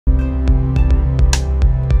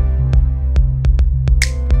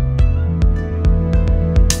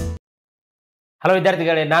Hello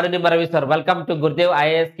ವಿದ್ಯಾರ್ಥಿಗಳೇ, ನಾನು ನಿಮ್ಮ Ravi sir. Welcome to Gurudev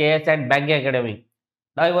IAS KS and banking academy.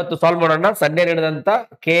 ನಾವು ಇವತ್ತು ಸಾಲ್ವ್ ಮಾಡೋಣ ಸಂಡೇ ನಡೆದಂತ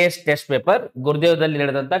KS ಟೆಸ್ಟ್ ಪೇಪರ್, ಗುರುದೇವದಲ್ಲಿ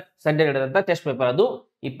ನಡೆದಂತ ಸಂಡೇ ನಡೆದಂತ ಟೆಸ್ಟ್ ಪೇಪರ್. ಅದು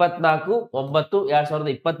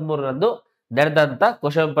 24/9/2023 ನಡೆದಂತ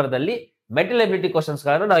ಕ್ವಶನ್ ಪೇಪರ್ ದಲ್ಲಿ ಮೆಂಟಲ್ ಎಬಿಲಿಟಿ ಕ್ವಶನ್ಸ್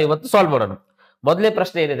ಗಳನ್ನ ನಾವು ಇವತ್ತು ಸಾಲ್ವ್ ಮಾಡೋಣ. ಮೊದಲನೇ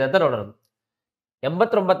ಪ್ರಶ್ನೆ ಏನಿದೆ ಅಂತ ನೋಡೋಣ.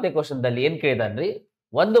 89ನೇ ಕ್ವಶನ್ ದಲ್ಲಿ ಏನ್ ಕೇಳಿದಾನ್ರಿ,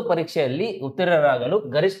 ಒಂದು ಪರೀಕ್ಷೆಯಲ್ಲಿ ಉತ್ತೀರ್ಣರಾಗಲು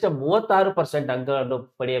ಗರಿಷ್ಠ 36% ಅಂಕಗಳನ್ನು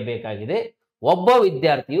ಪಡೆಯಬೇಕಾಗಿದೆ. ಒಬ್ಬ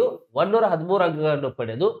ವಿದ್ಯಾರ್ಥಿಯು 113 ಅಂಕಗಳನ್ನು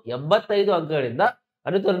ಪಡೆದು 85 ಅಂಕಗಳಿಂದ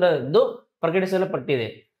ಅನುತ್ತೀರ್ಣರೆಂದು ಪ್ರಕಟಿಸಲ್ಪಟ್ಟಿದೆ.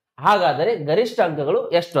 ಹಾಗಾದರೆ ಗರಿಷ್ಠ ಅಂಕಗಳು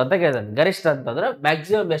ಎಷ್ಟು ಅಂತ ಕೇಳಿದಾನೆ. ಗರಿಷ್ಠ ಅಂತಂದ್ರೆ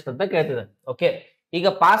ಮ್ಯಾಕ್ಸಿಮಮ್ ಎಷ್ಟು ಅಂತ ಕೇಳ್ತಿದ್ದಾನೆ. ಓಕೆ, ಈಗ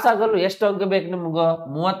ಪಾಸ್ ಆಗಲು ಎಷ್ಟು ಅಂಕ ಬೇಕು ನಿಮ್ಗೆ?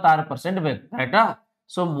 36% ಬೇಕು, ಕರೆಕ್ಟಾ?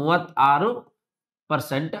 ಸೊ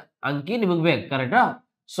 36% ಅಂಕಿ ನಿಮಗೆ ಬೇಕು, ಕರೆಕ್ಟಾ?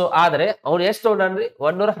 ಸೊ ಆದ್ರೆ ಅವ್ನು ಎಷ್ಟು ತಗೊಂಡಾನ್ರಿ?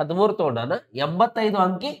 113 ತಗೊಂಡಾನ, 85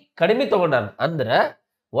 ಅಂಕಿ ಕಡಿಮೆ ತಗೊಂಡಾನ. ಅಂದ್ರೆ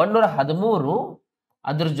 113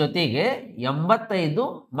 ಅದ್ರ ಜೊತೆಗೆ 85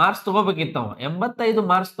 ಮಾರ್ಕ್ಸ್ ತಗೋಬೇಕಿತ್ತು. 85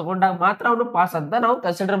 ಮಾರ್ಕ್ಸ್ ತಗೊಂಡಾಗ ಮಾತ್ರ ಅವನು ಪಾಸ್ ಅಂತ ನಾವು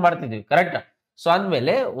ಕನ್ಸಿಡರ್ ಮಾಡ್ತಿದ್ವಿ, ಕರೆಕ್ಟ್? ಸೊ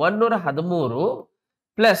ಅಂದ್ಮೇಲೆ 113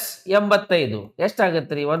 ಪ್ಲಸ್ 85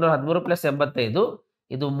 ಎಷ್ಟಾಗತ್ತೆ ರೀ? 113 ಪ್ಲಸ್ 85,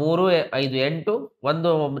 ಇದು 3 5 8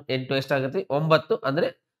 1 8 ಎಷ್ಟಾಗತ್ತೆ? 9, ಅಂದ್ರೆ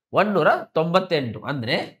 198.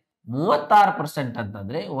 ಅಂದ್ರೆ 36%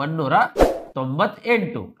 ಅಂತಂದ್ರೆ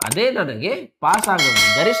 198. ಅದೇ ನನಗೆ ಪಾಸ್ ಆಗೋದು.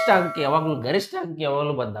 ಗರಿಷ್ಠ ಅಂಕಿ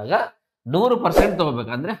ಯಾವಾಗಲೂ ಬಂದಾಗ 100%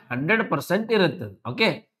 ತಗೋಬೇಕು, ಅಂದ್ರೆ 100% ಇರುತ್ತೆ. ಓಕೆ,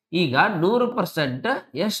 ಈಗ 100%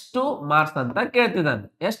 ಎಷ್ಟು ಮಾರ್ಕ್ಸ್ ಅಂತ ಕೇಳ್ತಿದ್ದಾನೆ.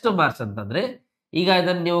 ಎಷ್ಟು ಮಾರ್ಕ್ಸ್ ಅಂತಂದ್ರೆ, ಈಗ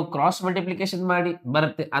ಇದನ್ನ ನೀವು ಕ್ರಾಸ್ ಮಲ್ಟಿಪ್ಲಿಕೇಶನ್ ಮಾಡಿ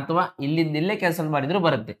ಬರುತ್ತೆ, ಅಥವಾ ಇಲ್ಲಿಂದ ಇಲ್ಲೇ ಕ್ಯಾನ್ಸಲ್ ಮಾಡಿದ್ರು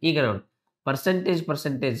ಬರುತ್ತೆ. ಈಗ ನೋಡಿ, ಪರ್ಸೆಂಟೇಜ್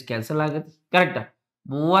ಕ್ಯಾನ್ಸಲ್ ಆಗುತ್ತೆ, ಕರೆಕ್ಟ್?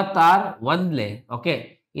 36 ಒಂದ್ಲೆ, ಓಕೆ,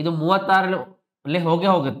 ಇದು 36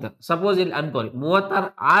 ಹೋಗುತ್ತೆ. ಸಪೋಸ್ ಇಲ್ಲಿ ಅನ್ಕೋರಿ 36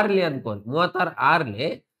 6 ಅನ್ಕೋರಿ. 36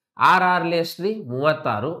 6 ಎಷ್ಟ್ರಿ?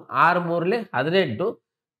 36, 6 3 18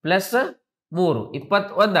 ಪ್ಲಸ್ 3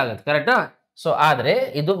 21 ಆಗುತ್ತೆ, ಕರೆಕ್ಟಾ? ಸೊ ಆದ್ರೆ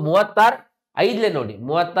ಇದು 36 5 ನೋಡಿ,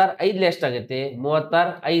 36 5 ಎಷ್ಟಾಗತ್ತೆ? 36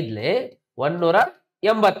 5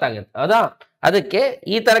 180 ಆಗುತ್ತೆ, ಹೌದಾ? ಅದಕ್ಕೆ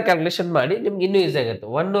ಈ ತರ ಕ್ಯಾಲ್ಕುಲೇಷನ್ ಮಾಡಿ ನಿಮ್ಗೆ ಇನ್ನೂ ಈಸಿ ಆಗುತ್ತೆ.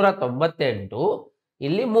 198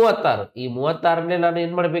 ಇಲ್ಲಿ 36, ಈ 36ನೇ ನಾನು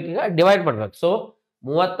ಏನ್ ಮಾಡ್ಬೇಕೀಗ? ಡಿವೈಡ್ ಮಾಡ್ಬೇಕು. ಸೊ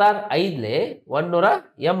 36 5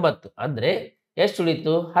 180 ಅಂದ್ರೆ ಎಷ್ಟು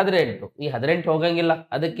ಉಳಿತು? 18. ಈ 18 ಹೋಗಂಗಿಲ್ಲ,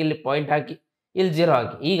 ಅದಕ್ಕೆ ಇಲ್ಲಿ ಪಾಯಿಂಟ್ ಹಾಕಿ, ಇಲ್ಲಿ 0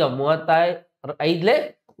 ಹಾಕಿ. ಈಗ 35 5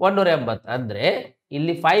 180 ಅಂದ್ರೆ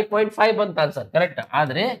ಇಲ್ಲಿ 5.5 ಅಂತ ಆನ್ಸರ್, ಕರೆಕ್ಟ್?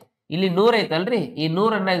 ಆದ್ರೆ ಇಲ್ಲಿ 100 ಐತಲ್ರಿ, ಈ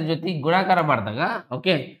 100 ಇದ್ರ ಜೊತೆ ಗುಣಾಕಾರ ಮಾಡಿದಾಗ,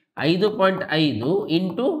 ಓಕೆ, 5.5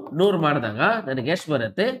 ಇಂಟು 100 ಮಾಡಿದಾಗ ನನಗೆ ಎಷ್ಟು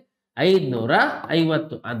ಬರುತ್ತೆ?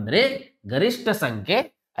 550. ಅಂದ್ರೆ ಗರಿಷ್ಠ ಸಂಖ್ಯೆ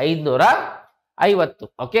 550.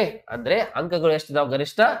 ಓಕೆ, ಅಂದ್ರೆ ಅಂಕಗಳು ಎಷ್ಟಿದಾವ?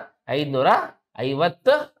 ಗರಿಷ್ಠ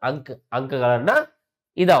 550 ಅಂಕಗಳನ್ನ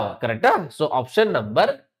ಇದಾವ, ಕರೆಕ್ಟಾ? So option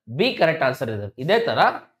number B correct answer ಇದೆ. ಇದೇ ತರ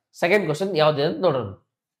ಸೆಕೆಂಡ್ ಕ್ವಶನ್ ಯಾವ್ದು ಅಂತ ನೋಡೋಣ.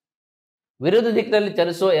 ವಿರುದ್ಧ ದಿಕ್ಕಿನಲ್ಲಿ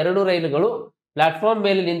ಚಲಿಸುವ 2 ರೈಲುಗಳು ಪ್ಲಾಟ್ಫಾರ್ಮ್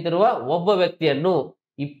ಮೇಲೆ ನಿಂತಿರುವ ಒಬ್ಬ ವ್ಯಕ್ತಿಯನ್ನು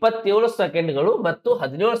 27 ಸೆಕೆಂಡ್ಗಳು ಮತ್ತು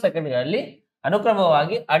 17 ಸೆಕೆಂಡ್ಗಳಲ್ಲಿ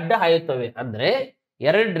ಅನುಕ್ರಮವಾಗಿ ಅಡ್ಡ ಹಾಯುತ್ತವೆ. ಅಂದ್ರೆ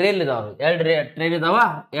 2 ಟ್ರೈನ್ ಇದಾವ.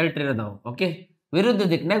 ಓಕೆ, ವಿರುದ್ಧ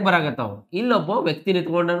ದಿಕ್ಕಿನಾಗ ಬರಾಕತ್ತಾವ. ಇಲ್ಲೊಬ್ಬ ವ್ಯಕ್ತಿ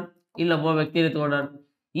ನಿಂತ್ಕೊಂಡಾನ.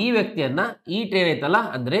 ಈ ವ್ಯಕ್ತಿಯನ್ನ ಈ ಟ್ರೈನ್ ಐತಲ್ಲ,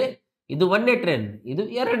 ಅಂದ್ರೆ ಇದು 1ನೇ ಟ್ರೈನ್, ಇದು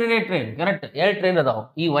 2ನೇ ಟ್ರೈನ್, ಕರೆಕ್ಟ್? 2 ಟ್ರೈನ್ ಅದಾವ.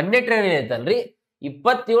 ಈ 1ನೇ ಟ್ರೈನ್ ಏನೈತಲ್ರಿ,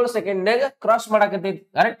 27 ಸೆಕೆಂಡ್ನಾಗ ಕ್ರಾಸ್ ಮಾಡಾಕತೈತಿ,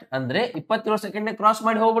 ಕರೆಕ್ಟ್? ಅಂದ್ರೆ 27 ಸೆಕೆಂಡ್ನಾಗ ಕ್ರಾಸ್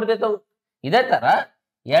ಮಾಡಿ ಹೋಗ್ಬಿಡ್ತೈತ. ಇದೇ ತರ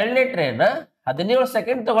 2ನೇ ಟ್ರೈನ್ 17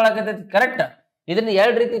 ಸೆಕೆಂಡ್ ತಗೊಳಕತೈತಿ, ಕರೆಕ್ಟ್? ಇದನ್ನ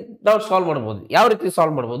 2 ರೀತಿ ನಾವು ಸಾಲ್ವ್ ಮಾಡ್ಬೋದು. ಯಾವ ರೀತಿ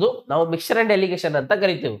ಸಾಲ್ವ್ ಮಾಡ್ಬೋದು? ನಾವು ಮಿಕ್ಸರ್ ಅಂಡ್ ಎಲಿಗೇಷನ್ ಅಂತ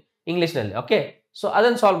ಕರಿತೀವಿ ಇಂಗ್ಲಿಷ್ ನಲ್ಲಿ. ಓಕೆ, ಸೊ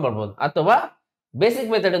ಅದನ್ನ ಸಾಲ್ವ್ ಮಾಡ್ಬೋದು, ಅಥವಾ ಬೇಸಿಕ್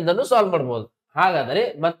ಮೆಥಡ್ ಇಂದನೂ ಸಾಲ್ವ್ ಮಾಡ್ಬೋದು. ಹಾಗಾದರೆ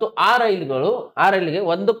ಮತ್ತು ಆ ರೈಲಿಗೆ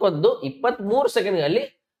ಒಂದಕ್ಕೊಂದು 23 ಸೆಕೆಂಡ್ಗಳಲ್ಲಿ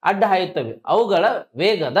ಅಡ್ಡ ಹಾಯುತ್ತವೆ. ಅವುಗಳ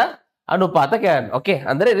ವೇಗದ ಅನುಪಾತ ಕೇಳೋಣ. ಓಕೆ,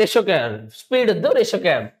 ಅಂದ್ರೆ ರೇಷೋ ಕೇಳೋಣ, ಸ್ಪೀಡ್ ರೇಷೋ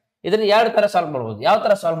ಕೇಳೋಣ. ಇದನ್ನ 2 ತರ ಸಾಲ್ವ್ ಮಾಡ್ಬೋದು. ಯಾವ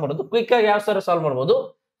ತರ ಸಾಲ್ವ್ ಮಾಡೋದು? ಕ್ವಿಕ್ ಆಗಿ ಯಾವ ತರ ಸಾಲ್ವ್ ಮಾಡ್ಬೋದು?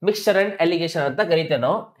 ಮಿಕ್ಸರ್ ಅಂಡ್ ಎಲಿಗೇಷನ್ ಅಂತ ಕರಿತೇವೆ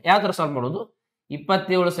ನಾವು. ಯಾವ ತರ ಸಾಲ್ವ್ ಮಾಡೋದು?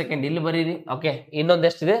 27 ಸೆಕೆಂಡ್ ಇಲ್ಲಿ ಬರೀರಿ. ಓಕೆ, ಇನ್ನೊಂದು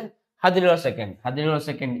ಎಷ್ಟಿದೆ? 17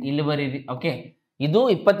 ಸೆಕೆಂಡ್ ಇಲ್ಲಿ ಬರೀರಿ. ಓಕೆ, ಇದು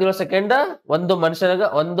 27 ಸೆಕೆಂಡ್ ಒಂದು ಮನುಷ್ಯನಾಗ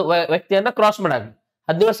ಒಂದು ವ್ಯಕ್ತಿಯನ್ನ ಕ್ರಾಸ್ ಮಾಡಾಕ,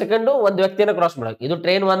 17 ಸೆಕೆಂಡ್ ಒಂದು ವ್ಯಕ್ತಿಯನ್ನ ಕ್ರಾಸ್ ಮಾಡಾಕ. ಇದು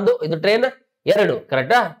ಟ್ರೈನ್ 1, ಇದು ಟ್ರೈನ್ 2,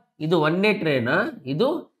 ಕರೆಕ್ಟಾ? ಇದು 1ನೇ ಟ್ರೈನ್, ಇದು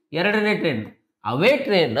 2ನೇ ಟ್ರೈನ್. ಅವೇ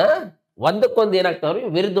ಟ್ರೈನ್ ಒಂದಕ್ಕೊಂದು ಏನಾಗ್ತಾವ್ರಿ?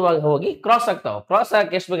 ವಿರುದ್ಧವಾಗಿ ಹೋಗಿ ಕ್ರಾಸ್ ಆಗ್ತಾವ. ಕ್ರಾಸ್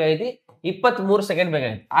ಆಗಕ್ಕೆ ಎಷ್ಟು ಬೇಕಾಗೈತಿ? 23 ಸೆಕೆಂಡ್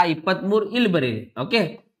ಬೇಕಾಗೈತಿ. ಆ 23 ಇಲ್ಲಿ ಬರೀರಿ. ಓಕೆ,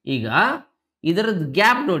 ಈಗ ಇದರದ್ದು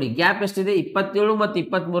ಗ್ಯಾಪ್ ನೋಡಿ, ಗ್ಯಾಪ್ ಎಷ್ಟಿದೆ? 27 ಮತ್ತು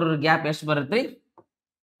 23 ಗ್ಯಾಪ್ ಎಷ್ಟು ಬರುತ್ತೆ?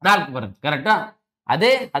 4 ಬರುತ್ತೆ, ಕರೆಕ್ಟಾ?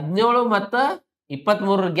 ಅದೇ 17 ಮತ್ತು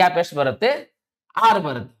 23 ಗ್ಯಾಪ್ ಎಷ್ಟು ಬರುತ್ತೆ? 6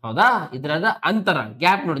 ಬರುತ್ತೆ, ಹೌದಾ? ಇದರದ ಅಂತರ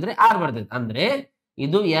ಗ್ಯಾಪ್ ನೋಡಿದ್ರೆ 6 ಬರ್ತೈತೆ. ಅಂದ್ರೆ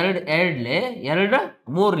ಇದು 2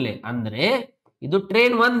 3 ಅಂದ್ರೆ ಇದು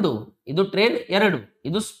ಟ್ರೈನ್ 1, ಇದು ಟ್ರೈನ್ 2,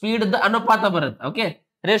 ಇದು ಸ್ಪೀಡ್ ಅನುಪಾತ ಬರುತ್ತೆ. ಓಕೆ,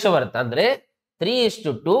 ರೇಷೋ ಬರುತ್ತೆ. ಅಂದ್ರೆ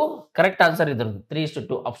 3:2 ಕರೆಕ್ಟ್ ಆನ್ಸರ್ ಇದ್ರದ್ದು.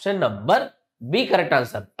 3:2 option number B correct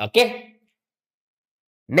answer. Okay,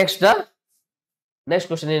 next next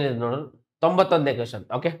question ಏನಿದೆ ನೋಡೋಣ. 91ನೇ question.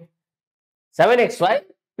 Okay, 7xy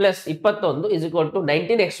plus 21 is equal to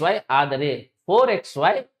 19xy ಆದರೆ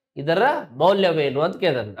 4xy ಇದರ ಮೌಲ್ಯವೇನು ಅಂತ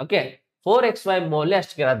ಕೇಳಿದಾನೆ. ಓಕೆ, 4xy ಮೌಲ್ಯ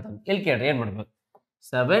ಅಷ್ಟು ಕೇಳಂತ. ಇಲ್ಲಿ ಕೇಳ್ರಿ ಏನ್ ಮಾಡ್ಬೇಕು.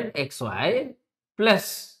 7xy ಪ್ಲಸ್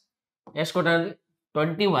ಎಷ್ಟು ಕೊಟ್ಟಾನ್ರಿ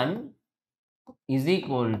 21 ಇಸ್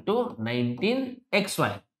ಈಕ್ವಲ್ ಟು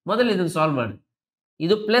 19xy. ಮೊದಲು ಇದನ್ನ ಸಾಲ್ವ್ ಮಾಡಿ.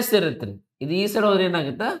 ಇದು ಪ್ಲಸ್ ಇರುತ್ತೆ, ಇದು ಈ ಸೈಡ್ ಹೋದ್ರೆ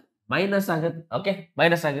ಏನಾಗುತ್ತೆ ಮೈನಸ್ ಆಗುತ್ತೆ. ಓಕೆ,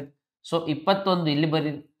 ಮೈನಸ್ ಆಗುತ್ತೆ. ಸೊ 21 ಇಲ್ಲಿ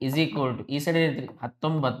ಬರೀ ಇಸ್ ಈಕ್ವಲ್ ಟು ಈ ಸೈಡ್ ಏನೈತ್ರಿ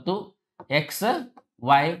 19xy.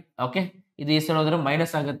 ಓಕೆ, ಇದು ಈ ಸೈಡ್ ಹೋದ್ರೆ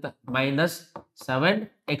ಮೈನಸ್ ಆಗುತ್ತೆ, ಮೈನಸ್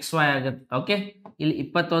 7xy ಆಗುತ್ತೆ. ಓಕೆ, ಇಲ್ಲಿ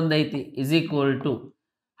 21 ಐತಿ ಇಸ್ ಈಕ್ವಲ್ ಟು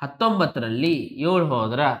 19ರಲ್ಲಿ 7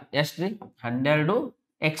 ಹೋದ್ರ ಎಷ್ಟ್ರಿ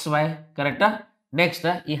 12xy. ಕರೆಕ್ಟಾ? ನೆಕ್ಸ್ಟ್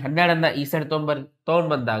ಈ 12ಅನ್ನ ಈ ಸೈಡ್ ತಗೊಂಡ್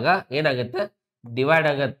ಬಂದಾಗ ಏನಾಗುತ್ತೆ ಡಿವೈಡ್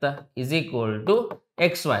ಆಗತ್ತ ಇಸ್ ಈಕ್ವಲ್ ಟು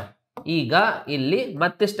xy. ಈಗ ಇಲ್ಲಿ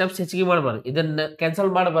ಮತ್ತೆ ಸ್ಟೆಪ್ಸ್ ಹೆಚ್ಚಿಗೆ ಮಾಡಬಾರ್ದು, ಇದನ್ನ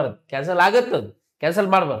ಕ್ಯಾನ್ಸಲ್ ಮಾಡಬಾರ್ದು. ಕ್ಯಾನ್ಸಲ್ ಆಗತ್ತದು, ಕ್ಯಾನ್ಸಲ್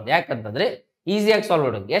ಮಾಡಬಾರ್ದು. ಯಾಕಂತಂದ್ರೆ ಈಸಿಯಾಗಿ ಸಾಲ್ವ್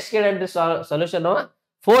ಮಾಡೋದು. ಎಷ್ಟು ಕೇಳನ್ರಿ ಸೊಲ್ಯೂಷನ್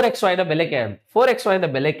 4xy ನ ಬೆಲೆ ಕೇಳ. 4xy ನ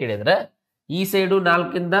ಬೆಲೆ ಕೇಳಿದ್ರೆ ಈ ಸೈಡು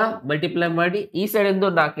 4ಇಂದ ಮಲ್ಟಿಪ್ಲೈ ಮಾಡಿ, ಈ ಸೈಡ್ ಇಂದ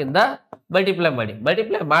 4ಇಂದ ಮಲ್ಟಿಪ್ಲೈ ಮಾಡಿ.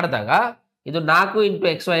 ಮಲ್ಟಿಪ್ಲೈ ಮಾಡಿದಾಗ ಇದು 4 ಇಂಟು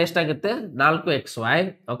xy ಎಷ್ಟಾಗುತ್ತೆ 4xy.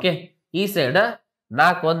 ಓಕೆ, ಈ ಸೈಡ್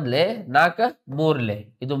 4 ಒಂದ್ಲೆ 4 3ಲೆ,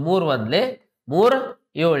 ಇದು 3 ಒಂದ್ಲೆ 3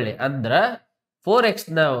 7 ಅಂದ್ರ 4x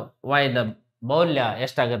ನ y ನ ಮೌಲ್ಯ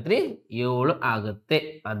ಎಷ್ಟಾಗತ್ರಿ 7 ಆಗುತ್ತೆ.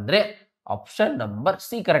 ಅಂದ್ರೆ option number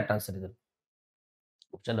C correct answer ಇದೆ.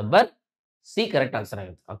 Option number C correct answer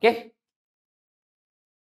ಆಗುತ್ತೆ. ಓಕೆ,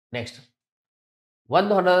 ನೆಕ್ಸ್ಟ್,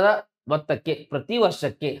 ಒಂದು ಹಣದ ಮೊತ್ತಕ್ಕೆ ಪ್ರತಿ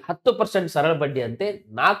ವರ್ಷಕ್ಕೆ 10% ಸರಳ ಬಡ್ಡಿ ಅಂತೆ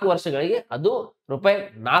 4 ವರ್ಷಗಳಿಗೆ ಅದು ರೂಪಾಯಿ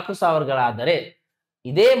 4,000ಗಳಾದರೆ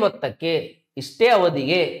ಇದೇ ಮೊತ್ತಕ್ಕೆ ಇಷ್ಟೇ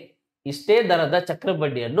ಅವಧಿಗೆ ಇಷ್ಟೇ ದರದ ಚಕ್ರ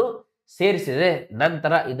ಬಡ್ಡಿಯನ್ನು ಸೇರಿಸಿದೆ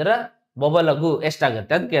ನಂತರ ಇದರ ಮೊಬಲಗು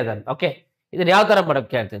ಎಷ್ಟಾಗುತ್ತೆ ಅಂತ ಕೇಳ್ತಾನೆ. ಓಕೆ, ಇದನ್ನ ಯಾವ ತರ ಮಾಡಕ್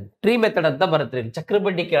ಕೇಳ್ತೀನಿ. ಟ್ರೀ ಮೆಥಡ್ ಅಂತ ಬರುತ್ತೆ. ಚಕ್ರ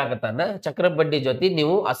ಬಡ್ಡಿ ಕೇಳಕತ್ತಾನ. ಚಕ್ರ ಬಡ್ಡಿ ಜೊತೆ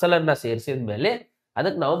ನೀವು ಅಸಲನ್ನ ಸೇರಿಸಿದ ಮೇಲೆ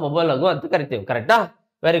ಅದಕ್ಕೆ ನಾವು ಮೊಬಲಗು ಅಂತ ಕರಿತೀವಿ. ಕರೆಕ್ಟಾ?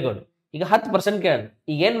 Very good. ಈಗ 10% ಕೇಳ.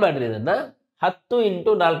 ಈಗ ಏನ್ ಮಾಡ್ರಿ ಇದನ್ನ 10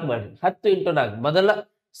 ಇಂಟು 4 ಮಾಡ್ರಿ. 10 ಇಂಟು 4 ಮೊದಲ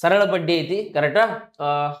ಸರಳ ಬಡ್ಡಿ ಐತಿ. ಕರೆಕ್ಟಾ?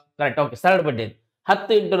 ಕರೆಕ್ಟ್. ಓಕೆ, ಸರಳ ಬಡ್ಡಿ ಐತಿ.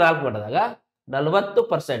 10 ಇಂಟು 4 ಮಾಡಿದಾಗ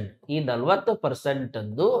 40%. ಈ 40%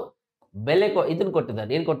 ಅಂದು ಬೆಲೆ ಇದನ್ನ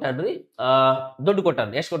ಕೊಟ್ಟಿದ್ದಾನೆ. ಏನ್ ಕೊಟ್ಟಾನ್ರಿ ದುಡ್ಡು ಕೊಟ್ಟಾನ.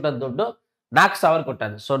 ಎಷ್ಟು ಕೊಟ್ಟಾನ ದುಡ್ಡು 4,000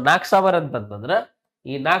 ಕೊಟ್ಟಾನ. ಸೊ 4,000 ಅಂತಂದ್ರ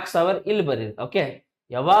ಈ 4,000 ಇಲ್ಲಿ ಬರೀರಿ. ಓಕೆ,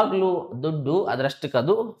 ಯಾವಾಗ್ಲೂ ದುಡ್ಡು ಅದ್ರಷ್ಟಕ್ಕೆ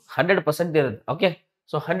ಅದು 100% ಇರುತ್ತೆ. ಓಕೆ,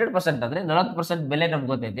 ಸೊ 100% ಅಂದ್ರೆ 40% ಬೆಲೆ ನಮ್ಗೆ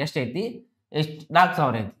ಗೊತ್ತೈತಿ. ಎಷ್ಟೈತಿ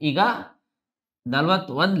 4,000 ಐತಿ. ಈಗ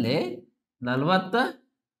 41ಲೆ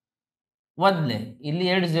ಇಲ್ಲಿ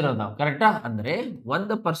 2 0 ಅದಾವ. ಕರೆಕ್ಟಾ? ಅಂದ್ರೆ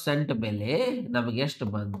 1% ಬೆಲೆ ನಮಗೆ ಎಷ್ಟು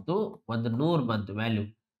ಬಂತು 100 ಬಂತು ವ್ಯಾಲ್ಯೂ.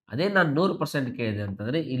 ಅದೇ ನಾನು 100% ಕೇಳಿದೆ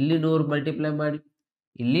ಅಂತಂದ್ರೆ ಇಲ್ಲಿ 100 ಮಲ್ಟಿಪ್ಲೈ ಮಾಡಿ,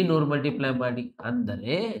 ಇಲ್ಲಿ 100 ಮಲ್ಟಿಪ್ಲೈ ಮಾಡಿ,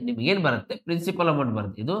 ಅಂದರೆ ನಿಮ್ಗೇನ್ ಬರುತ್ತೆ ಪ್ರಿನ್ಸಿಪಲ್ ಅಮೌಂಟ್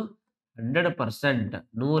ಬರುತ್ತೆ. ಇದು 100%.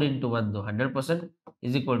 100 into 1 100%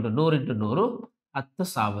 is equal to 100 into 100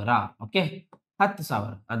 10,000. Okay,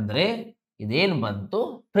 10,000 ಅಂದ್ರೆ ಇದೇನ್ ಬಂತು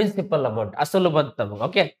ಪ್ರಿನ್ಸಿಪಲ್ ಅಮೌಂಟ್, ಅಸಲು ಬಂತು ನಮಗೆ.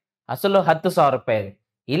 ಓಕೆ, ಅಸಲು 10,000 ರೂಪಾಯಿ.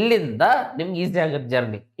 ಇಲ್ಲಿಂದ ನಿಮ್ಗೆ ಈಸಿ ಆಗುತ್ತೆ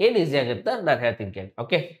ಜರ್ನಿ. ಏನ್ ಈಸಿ ಆಗುತ್ತೆ ನಾನು ಹೇಳ್ತೀನಿ ಕೇಳಿ.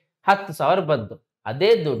 ಓಕೆ, 10,000 ಬಂತು. ಅದೇ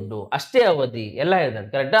ದುಡ್ಡು ಅಷ್ಟೇ ಅವಧಿ ಎಲ್ಲ ಹೇಳಿದಾನೆ.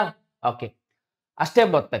 ಕರೆಕ್ಟಾ? ಓಕೆ, ಅಷ್ಟೇ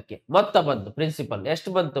ಮೊತ್ತಕ್ಕೆ ಮೊತ್ತ ಬಂತು. ಪ್ರಿನ್ಸಿಪಲ್ ಎಷ್ಟು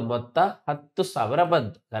ಬಂತು ಮೊತ್ತ 10,000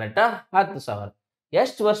 ಬಂತು. ಕರೆಕ್ಟಾ? 10,000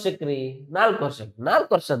 ಎಷ್ಟು ವರ್ಷಕ್ಕೆ ರೀ 4 ವರ್ಷಕ್ಕೆ. 4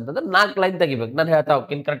 ವರ್ಷ ಅಂತಂದ್ರೆ 4 ಲೈನ್ ತೆಗಿಬೇಕು. ನಾನು ಹೇಳ್ತಾ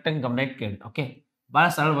ಹೋಗ್ತೀನಿ, ಕರೆಕ್ಟ್ ಆಗಿ ಗಮನ ಕೇಳಿ. ಓಕೆ, ಬಹಳ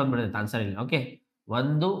ಸರಳ ಬಂದ್ಬಿಡುತ್ತೆ ಆನ್ಸರ್ ಇಲ್ಲಿ. ಓಕೆ,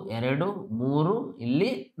 1 2 3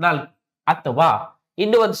 ಇಲ್ಲಿ 4. ಅಥವಾ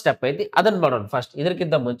ಇನ್ನೂ ಒಂದು ಸ್ಟೆಪ್ ಐತಿ, ಅದನ್ನ ಮಾಡೋಣ ಫಸ್ಟ್.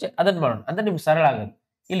 ಇದಕ್ಕಿಂತ ಮುಂಚೆ ಅದನ್ನ ಮಾಡೋಣ ಅಂದ್ರೆ ನಿಮ್ಗೆ ಸರಳ ಆಗುತ್ತೆ.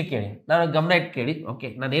 ಇಲ್ಲಿ ಕೇಳಿ, ನಾನು ಗಮನ ಇಟ್ಟು ಕೇಳಿ. ಓಕೆ,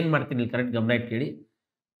 ನಾನು ಏನ್ ಮಾಡ್ತೀನಿ ಇಲ್ಲಿ ಕರೆಕ್ಟ್ ಗಮನ ಇಟ್ಟು ಕೇಳಿ.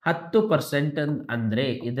 10% ಅಂದ್ರೆ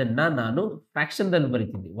ಇದನ್ನ ನಾನು ಫ್ರಾಕ್ಷನ್ ದಲ್ಲಿ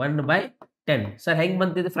ಬರೀತೀನಿ 1/10. ಸರ್ ಹೆಂಗ್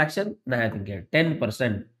ಬಂತಿದೆ ಫ್ರಾಕ್ಷನ್ ನಾ ಹೇಳ್ತೀನಿ ಕೇಳಿ.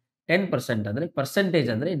 10% ಅಂದ್ರೆ ಪರ್ಸೆಂಟೇಜ್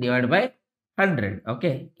ಅಂದ್ರೆ ಡಿವೈಡ್ ಬೈ 100.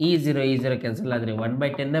 ಓಕೆ, ಈ 0 ಕ್ಯಾನ್ಸಲ್ ಆದ್ರೆ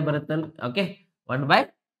 1/10 ಬರುತ್ತಲ್ಲ. ಓಕೆ,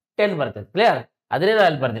 1/10 ಬರ್ತದೆ. ಕ್ಲಿಯರ್? ಅದ್ರೇ ನಾನು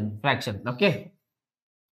ಅಲ್ಲಿ ಬರ್ತೀನಿ ಫ್ರಾಕ್ಷನ್. ಓಕೆ,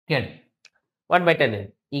 ಕೇಳಿ 1/10.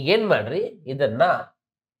 ಈಗ ಏನ್ ಮಾಡ್ರಿ ಇದನ್ನ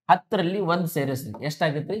 10ರಲ್ಲಿ 1 ಸೇರಿಸ್ರಿ.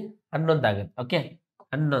 ಎಷ್ಟಾಗತ್ರಿ 11 ಆಗತ್ತೆ. ಓಕೆ,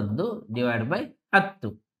 11 ಡಿವೈಡ್ ಬೈ 10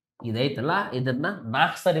 ಇದೈತಲ್ಲ, ಇದನ್ನ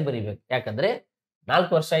 4 ಸರಿ ಬರಿಬೇಕು. ಯಾಕಂದ್ರೆ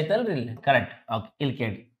 4 ವರ್ಷ ಆಯ್ತಲ್ರಿ ಇಲ್ಲಿ. ಕರೆಕ್ಟ್. ಓಕೆ, ಇಲ್ಲಿ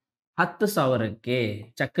ಕೇಳಿ 10,000ಕ್ಕೆ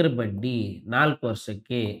ಚಕ್ರ ಬಡ್ಡಿ 4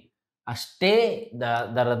 ವರ್ಷಕ್ಕೆ ಇಷ್ಟೇ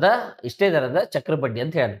ದರದ ಚಕ್ರ ಬಡ್ಡಿ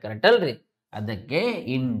ಅಂತ ಹೇಳಿ. ಕರೆಕ್ಟ್ ಅಲ್ರಿ? ಅದಕ್ಕೆ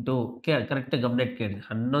ಇಂಟು ಕರೆಕ್ಟ್ ಗಮನ ಕೇಳಿ.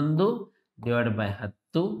 11 divide by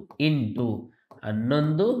 10 into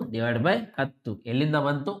 11 divide by 10 ಎಲ್ಲಿಂದ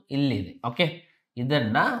ಬಂತು ಇಲ್ಲಿದೆ. ಓಕೆ,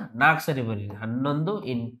 ಇದನ್ನ 4 ಸರಿ ಬರೀ.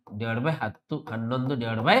 11 ಡಿವೈಡ್ ಬೈ 10 11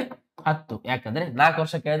 ಡಿವೈಡ್ ಬೈ 10. ಯಾಕಂದ್ರೆ 4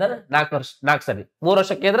 ವರ್ಷ ಕೇಳಿದ್ರೆ 4 ಸರಿ, 3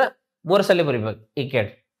 ವರ್ಷ ಕೇಳಿದ್ರೆ 3 ಸಲ ಬರಿಬೇಕು. ಈಗ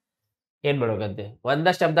ಕೇಳಿ ಏನ್ ಮಾಡ್ಬೇಕಂತೆ, ಒಂದ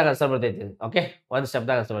ಸ್ಟೆಪ್ದಾಗ ಆನ್ಸರ್ ಬರ್ತೈತಿ. ಓಕೆ, ಒಂದ್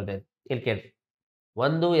ಸ್ಟೆಪ್ದಾಗ ಆನ್ಸರ್ ಬರ್ತೈತಿ. ಇಲ್ಲಿ ಕೇಳಿ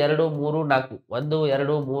 1 2 3 4 1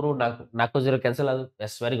 2 3 4 4 0 ಕ್ಯಾನ್ಸಲ್ ಅದು.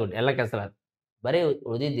 ಎಸ್, ವೆರಿ ಗುಡ್, ಎಲ್ಲ ಕ್ಯಾನ್ಸಲ್ ಆದ. ಬರೀ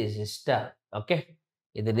ಉಳಿದಿದ್ದು ಇಷ್ಟ. ಓಕೆ,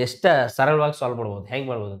 ಇದನ್ನೆಷ್ಟ ಸರಳವಾಗಿ ಸಾಲ್ವ್ ಮಾಡ್ಬೋದು. ಹೆಂಗ್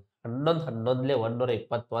ಮಾಡ್ಬೋದು? 11 11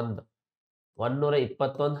 121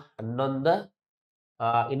 121 11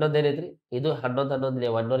 ಇನ್ನೊಂದೇನೈತ್ರಿ? ಇದು 11 11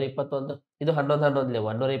 121, ಇದು 11 11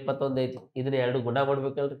 121 ಐತಿ. ಇದನ್ನ ಎರಡು ಗುಣ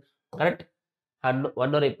ಮಾಡ್ಬೇಕಲ್ರಿ, ಕರೆಕ್ಟ್?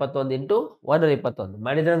 121 ಇಂಟು 121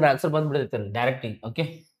 ಮಾಡಿದ್ರೆ ನನ್ನ ಆನ್ಸರ್ ಬಂದ್ಬಿಡ್ತೈತೆ ಡೈರೆಕ್ಟಿಂಗ್. ಓಕೆ,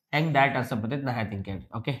 ಹೆಂಗ್ ಡೈರೆಕ್ಟ್ ಆನ್ಸರ್ ಬರ್ತೈತೆ ನಾ ಹೇಳ್ತೀನಿ ಕೇಳಿ.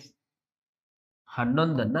 ಓಕೆ,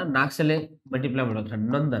 11 4 ಸಲ ಮಲ್ಟಿಪ್ಲೈ ಮಾಡ್ಬೇಕು.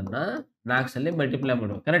 11 4 ಸಲ ಮಲ್ಟಿಪ್ಲೈ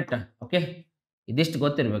ಮಾಡ್ಬೇಕು, ಕರೆಕ್ಟ್? ಓಕೆ, ಇದಿಷ್ಟು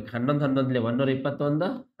ಗೊತ್ತಿರ್ಬೇಕು. 11 11 121.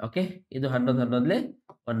 ಓಕೆ, ಇದು 11 11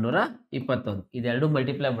 121. ಇದೆರಡು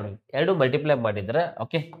ಮಲ್ಟಿಪ್ಲೈ ಮಾಡ್ಬೇಕು. ಎರಡು ಮಲ್ಟಿಪ್ಲೈ ಮಾಡಿದ್ರೆ,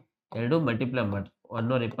 ಓಕೆ, ಎರಡು ಮಲ್ಟಿಪ್ಲೈ ಮಾಡಿ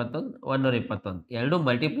 121 121 ಎರಡು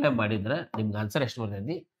ಮಲ್ಟಿಪ್ಲೈ ಮಾಡಿದ್ರೆ ನಿಮ್ಗೆ ಆನ್ಸರ್ ಎಷ್ಟು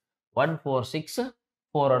ಬರ್ತೈತಿ?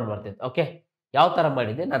 14641 ಬರ್ತೈತಿ. ಓಕೆ, ಯಾವ ತರ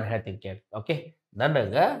ಮಾಡಿದೆ ನಾನು ಹೇಳ್ತೀನಿ ಕೇಳಿ. ಓಕೆ,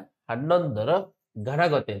 ನನಗೆ 11 ಘನ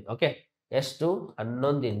ಗೊತ್ತೈತಿ. ಓಕೆ, ಎಷ್ಟು?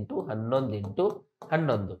 11 ಇಂಟು 11 ಇಂಟು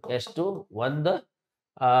 11 ಎಷ್ಟು?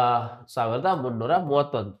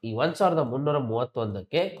 1331. ಈ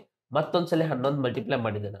 1331ಕ್ಕೆ ಮತ್ತೊಂದ್ಸಲ 11 ಮಲ್ಟಿಪ್ಲೈ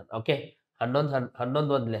ಮಾಡಿದೆ ನಾನು. ಓಕೆ, 11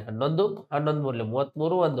 11 ಒಂದ್ಲೆ 11 11 ಮೂರ್ಲೆ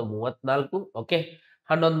 33 1 34. ಓಕೆ,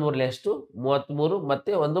 11 ಮೂರ್ಲೆ ಎಷ್ಟು? 33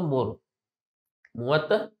 ಮತ್ತೆ 1 3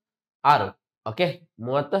 36. ಓಕೆ,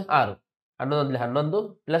 36. 11 11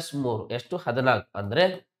 ಪ್ಲಸ್ 3 ಎಷ್ಟು? 14. ಅಂದ್ರೆ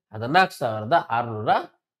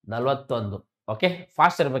 14,641. ಓಕೆ,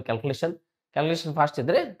 ಫಾಸ್ಟ್ ಇರ್ಬೇಕು ಕ್ಯಾಲ್ಕುಲೇಷನ್. ಕ್ಯಾಲ್ಕುಲೇಷನ್ ಫಾಸ್ಟ್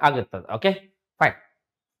ಇದ್ರೆ ಆಗುತ್ತದೆ. Okay, fine.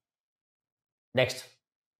 ನೆಕ್ಸ್ಟ್,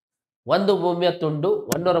 ಒಂದು ಭೂಮಿಯ ತುಂಡು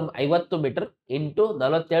 150 ಮೀಟರ್ ಇಂಟು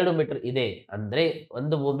 42 ಮೀಟರ್ ಇದೆ. ಅಂದ್ರೆ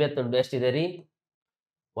ಒಂದು ಭೂಮಿಯ ತುಂಡು ಎಷ್ಟಿದೆ ರೀ?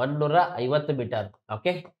 150 ಮೀಟರ್.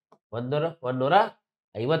 ಓಕೆ,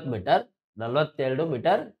 150 ಮೀಟರ್ 42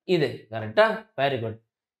 ಮೀಟರ್ ಇದೆ, ಕರೆಕ್ಟಾ? Very good.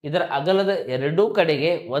 ಇದರ ಅಗಲದ ಎರಡೂ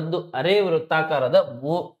ಕಡೆಗೆ ಒಂದು ಅರೆ ವೃತ್ತಾಕಾರದ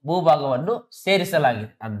ಭೂಭಾಗವನ್ನು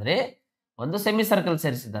ಸೇರಿಸಲಾಗಿದೆ. ಅಂದ್ರೆ ಒಂದು ಸೆಮಿ ಸರ್ಕಲ್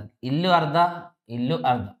ಸೇರಿಸಿದ್ದಾರೆ. ಇಲ್ಲೂ ಅರ್ಧ, ಇಲ್ಲೂ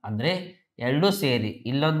ಅರ್ಧ. ಅಂದ್ರೆ ಎರಡು ಸೇರಿ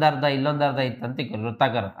ಇಲ್ಲೊಂದು ಅರ್ಧ ಇಲ್ಲೊಂದು ಅರ್ಧ ಇತ್ತಂತ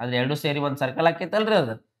ವೃತ್ತಾಕಾರ. ಅಂದ್ರೆ ಎರಡು ಸೇರಿ ಒಂದು ಸರ್ಕಲ್ ಹಾಕೈತಲ್ರಿ.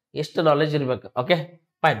 ಅದು ಎಷ್ಟು ನಾಲೆಜ್ ಇರ್ಬೇಕು. Okay,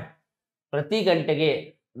 fine. ಪ್ರತಿ ಗಂಟೆಗೆ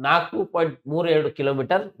 4.32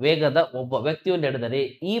 ಕಿಲೋಮೀಟರ್ ವೇಗದ ಒಬ್ಬ ವ್ಯಕ್ತಿಯು ನಡೆದರೆ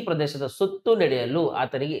ಈ ಪ್ರದೇಶದ ಸುತ್ತು ನಡೆಯಲು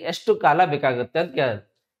ಆತನಿಗೆ ಎಷ್ಟು ಕಾಲ ಬೇಕಾಗುತ್ತೆ ಅಂತ ಕೇಳ.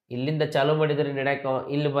 ಇಲ್ಲಿಂದ ಚಾಲೂ ಮಾಡಿದರೆ ನಡೆಯಕ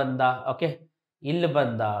ಇಲ್ಲಿ ಬಂದ. ಓಕೆ, ಇಲ್ಲಿ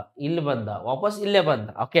ಬಂದ, ಇಲ್ಲಿ ಬಂದ, ವಾಪಸ್ ಇಲ್ಲೇ ಬಂದ.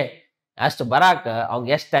 ಓಕೆ, ಅಷ್ಟು ಬರಾಕ ಅವ್ಗೆ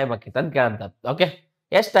ಎಷ್ಟು ಟೈಮ್ ಆಕೈತೆ ಅಂತ ಕೇಳಂತ. ಓಕೆ,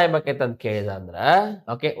 ಎಷ್ಟು ಟೈಮ್ ಆಕೈತೆ ಅಂತ ಕೇಳಿದ ಅಂದ್ರ,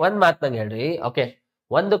 ಓಕೆ, ಒಂದ್ ಮಾತಂಗ ಹೇಳ್ರಿ. ಓಕೆ,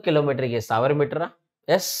 1 ಕಿಲೋಮೀಟರ್ಗೆ 1000 metre.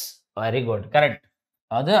 S, very good, correct.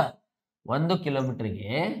 ಹೌದಾ? 1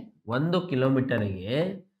 ಕಿಲೋಮೀಟರ್ಗೆ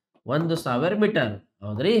 1000 ಮೀಟರ್.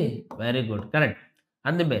 ಹೌದ್ರಿ? Very good, correct.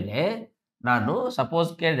 ಅಂದಮೇಲೆ ನಾನು ಸಪೋಸ್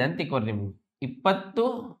ಕೇಳಿದೆ ಅಂತ ತಿಳ್ಕೊರಿ, ನಿಮ್ಗೆ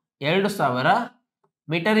 22,000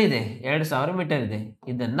 ಮೀಟರ್ ಇದೆ. 2,000 ಮೀಟರ್ ಇದೆ.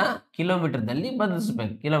 ಇದನ್ನ ಕಿಲೋಮೀಟರ್ದಲ್ಲಿ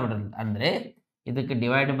ಬದಲಿಸ್ಬೇಕು. ಕಿಲೋಮೀಟರ್ ಅಂದ್ರೆ ಇದಕ್ಕೆ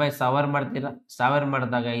ಡಿವೈಡ್ ಬೈ 1000 ಮಾಡ್ತೀರಾ. 1000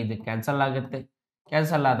 ಮಾಡಿದಾಗ ಇದು ಕ್ಯಾನ್ಸಲ್ ಆಗುತ್ತೆ.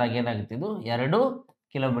 ಕ್ಯಾನ್ಸಲ್ ಆದಾಗ ಏನಾಗುತ್ತೆ? ಇದು 2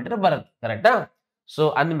 ಕಿಲೋಮೀಟರ್ ಬರುತ್ತೆ, ಕರೆಕ್ಟಾ? ಸೊ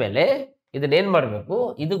ಅಂದಮೇಲೆ ಇದನ್ನ ಏನ್ ಮಾಡ್ಬೇಕು?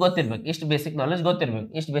 ಇದು ಗೊತ್ತಿರ್ಬೇಕು. ಇಷ್ಟು ಬೇಸಿಕ್ ನಾಲೆಜ್ ಗೊತ್ತಿರ್ಬೇಕು.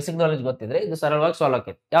 ಇಷ್ಟು ಬೇಸಿಕ್ ನಾಲೆಜ್ ಗೊತ್ತಿದ್ರೆ ಇದು ಸರಳವಾಗಿ ಸಾಲ್ವ್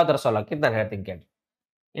ಆಕೈತಿ. ಯಾವ ತರ ಸಾಲ್ವ್ ಆಕೈತಿ ನಾನು ಹೇಳ್ತೀನಿ ಕೇಳಿ.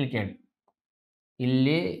 ಇಲ್ಲಿ ಕೇಳಿ,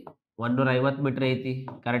 ಇಲ್ಲಿ 150 ಮೀಟರ್ ಐತಿ,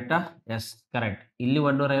 ಕರೆಕ್ಟಾ? S, correct. ಇಲ್ಲಿ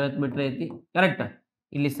 150 ಮೀಟರ್ ಐತಿ, ಕರೆಕ್ಟ್.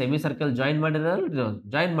 ಇಲ್ಲಿ ಸೆಮಿ ಸರ್ಕಲ್ ಜಾಯಿನ್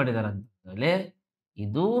ಮಾಡಿದಾರ ಅಂತಂದ್ರೆ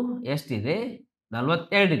ಇದು ಎಷ್ಟಿದೆ?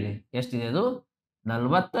 42 ಇದೆ. ಎಷ್ಟಿದೆ? ಅದು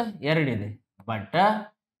 42 ಇದೆ. ಬಟ್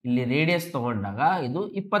ಇಲ್ಲಿ ರೇಡಿಯಸ್ ತಗೊಂಡಾಗ ಇದು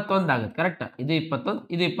 21 ಆಗುತ್ತೆ, ಕರೆಕ್ಟ್? ಇದು 21,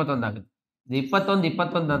 ಇದು 21 ಆಗುತ್ತೆ. ಇದು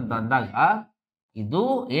 21 ಅಂತ ಅಂದಾಗ ಇದು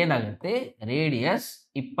ಏನಾಗುತ್ತೆ? ರೇಡಿಯಸ್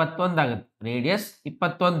 21 ಆಗುತ್ತೆ. ರೇಡಿಯಸ್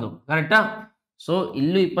 21, ಕರೆಕ್ಟಾ? ಸೊ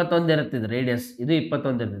ಇಲ್ಲೂ 21 ಇರುತ್ತೆ ರೇಡಿಯಸ್, ಇದು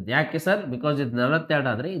 21 ಇರ್ತದೆ. ಯಾಕೆ ಸರ್? ಬಿಕಾಸ್ ಇದು 42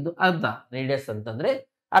 ಆದ್ರೆ ಇದು ಅರ್ಧ. ರೇಡಿಯಸ್ ಅಂತಂದ್ರೆ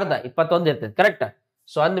ಅರ್ಧ 21 ಇರ್ತದೆ, ಕರೆಕ್ಟ್?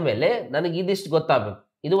 ಸೊ ಅಂದ್ಮೇಲೆ ನನಗೆ ಇದಿಷ್ಟು ಗೊತ್ತಾಗಬೇಕು.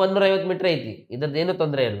 ಇದು 150 ಮೀಟರ್ ಐತಿ, ಇದ್ರದ್ದು ಏನು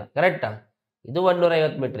ತೊಂದರೆ ಇಲ್ಲ, ಕರೆಕ್ಟಾ? ಇದು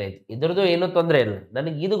 150 ಮೀಟರ್ ಐತಿ, ಇದ್ರದ್ದು ಏನು ತೊಂದರೆ ಇಲ್ಲ.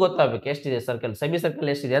 ನನಗೆ ಇದು ಗೊತ್ತಾಗಬೇಕು, ಎಷ್ಟಿದೆ ಸರ್ಕಲ್, ಸೆಮಿ ಸರ್ಕಲ್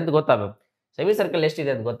ಎಷ್ಟಿದೆ ಅಂತ ಗೊತ್ತಾಗಬೇಕು. ಸೆಮಿ ಸರ್ಕಲ್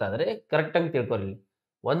ಎಷ್ಟಿದೆ ಅಂತ ಗೊತ್ತಾದ್ರೆ ಕರೆಕ್ಟ್ ಆಗಿ ತಿಳ್ಕೊರಿ.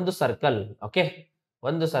 ಒಂದು ಸರ್ಕಲ್, ಓಕೆ,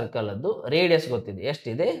 ಒಂದು ಸರ್ಕಲ್ ಅದು ರೇಡಿಯಸ್ ಗೊತ್ತಿದೆ.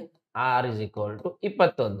 ಎಷ್ಟಿದೆ? r =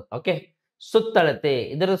 21. ಓಕೆ, ಸುತ್ತಳತೆ,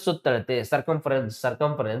 ಇದರ ಸುತ್ತಳತೆ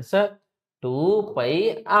circumference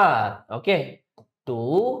 2πr. Okay, 2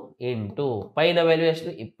 into ಪೈನ value ಎಷ್ಟು?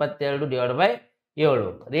 22/7.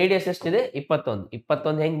 ರೇಡಿಯಸ್ ಎಷ್ಟಿದೆ? 21.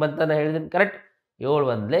 21 ಹೆಂಗ್ ಬಂತ ನಾ ಹೇಳಿದೀನಿ, ಕರೆಕ್ಟ್? 7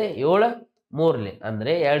 1 7 3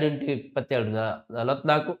 ಅಂದ್ರೆ 2 ಇಂಟು 22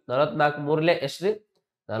 44. 44 3 ಎಷ್ಟ್ರಿ?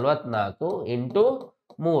 44 ಇಂಟು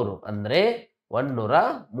 3 ಅಂದ್ರೆ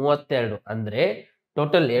 132. ಅಂದ್ರೆ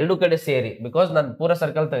ಟೋಟಲ್ ಎರಡು ಕಡೆ ಸೇರಿ, ಬಿಕಾಸ್ ನಾನು ಪೂರ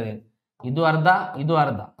ಸರ್ಕಲ್ ತೆಗೆದೀನಿ, ಇದು ಅರ್ಧ, ಇದು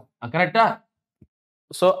ಅರ್ಧ, ಕರೆಕ್ಟಾ?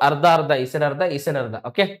 ಸೊ ಅರ್ಧ ಅರ್ಧ, ಈ ಸೈಡ್ ಅರ್ಧ, ಈ ಸೈಡ್ ಅರ್ಧ.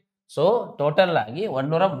 ಓಕೆ, ಸೊ ಟೋಟಲ್ ಆಗಿ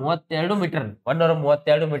 132 ಮೀಟರ್.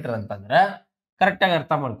 132 ಮೀಟರ್ ಅಂತಂದ್ರೆ ಕರೆಕ್ಟ್ ಆಗಿ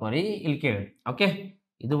ಅರ್ಥ ಮಾಡ್ಕೋರಿ. ಇಲ್ಲಿ ಕೇಳಿ. ಓಕೆ,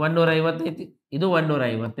 ಇದು 150 ಐತಿ, ಇದು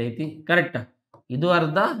 150 ಐತಿ. ಕರೆಕ್ಟ್. ಇದು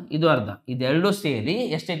ಅರ್ಧ, ಇದು ಅರ್ಧ, ಇದೆರಡು ಸೇರಿ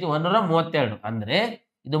ಎಷ್ಟೈತಿ? 132. ಅಂದ್ರೆ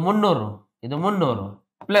ಇದು 300, ಇದು 300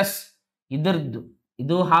 ಪ್ಲಸ್ ಇದರದ್ದು,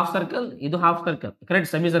 ಇದು ಹಾಫ್ ಸರ್ಕಲ್, ಇದು half circle. Correct,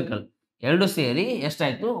 semi circle. ಎರಡು ಸೇರಿ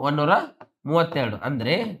ಎಷ್ಟಾಯ್ತು? 132.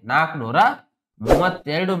 ಅಂದ್ರೆ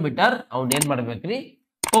 432 ಮೀಟರ್ ಅವ್ನ ಏನ್ ಮಾಡ್ಬೇಕ್ರಿ?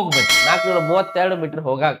 ಹೋಗ್ಬೇಕು. 432 ಮೀಟರ್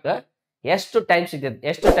ಹೋಗಾಕ ಎಷ್ಟು ಟೈಮ್ ಸಿಗ್ತೈತೆ,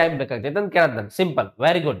 ಎಷ್ಟು ಟೈಮ್ ಬೇಕಾಗ್ತೈತೆ ಅಂತ ಕೇಳದ್. Simple,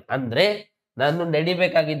 very good. ಅಂದ್ರೆ ನಾನು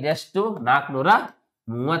ನಡಿಬೇಕಾಗಿದ್ದು ಎಷ್ಟು?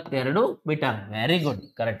 432 ಮೀಟರ್. ವೆರಿ ಗುಡ್,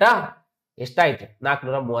 ಕರೆಕ್ಟಾ? ಎಷ್ಟಾಯ್ತು?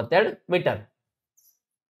 432 ಮೀಟರ್.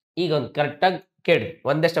 ಈಗ ಒಂದು ಕರೆಕ್ಟ್ ಆಗಿ ಕೇಳಿ,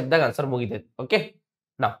 ಒಂದೇ ಸ್ಟೆಪ್ದಾಗ ಆನ್ಸರ್ ಮುಗಿತೈತೆ. ಓಕೆ,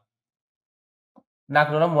 ನಾವು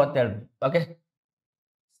 432. Okay,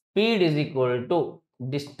 speed is equal to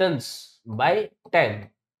distance by time.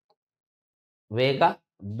 ವೇಗ,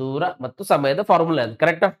 ದೂರ ಮತ್ತು ಸಮಯದ ಫಾರ್ಮುಲಾ ಅದು.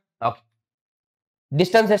 ಕರೆಕ್ಟಾ? ಓಕೆ,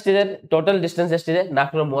 ಡಿಸ್ಟೆನ್ಸ್ ಎಷ್ಟಿದೆ? ಟೋಟಲ್ ಡಿಸ್ಟೆನ್ಸ್ ಎಷ್ಟಿದೆ?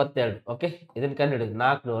 432. ಓಕೆ, ಇದನ್ನ ಕಂಡು ಹಿಡಿದು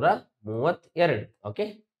 432. ಓಕೆ,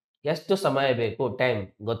 ಎಷ್ಟು ಸಮಯ ಬೇಕು? ಟೈಮ್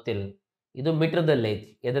ಗೊತ್ತಿಲ್ಲ. ಇದು ಮೀಟರ್ದಲ್ಲಿ ಐತಿ.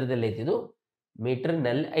 ಎದ್ರದಲ್ಲಿ ಐತಿ? ಇದು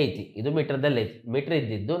ಮೀಟರ್ನಲ್ಲಿ ಐತಿ. ಇದು ಮೀಟರ್ದಲ್ಲಿ ಐತಿ. ಮೀಟರ್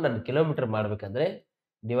ಇದ್ದಿದ್ದು ನನ್ನ ಕಿಲೋಮೀಟರ್ ಮಾಡ್ಬೇಕಂದ್ರೆ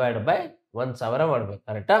ಡಿವೈಡ್ ಬೈ 1000 ಮಾಡ್ಬೇಕು.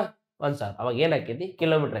 ಕರೆಕ್ಟಾ? 1000. ಅವಾಗ ಏನಾಕೈತಿ?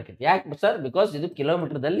 ಕಿಲೋಮೀಟರ್ ಆಕೈತಿ. ಯಾಕೆ ಸರ್? ಬಿಕಾಸ್ ಇದು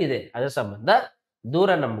ಕಿಲೋಮೀಟರ್ದಲ್ಲಿ ಇದೆ. ಅದರ ಸಂಬಂಧ ದೂರ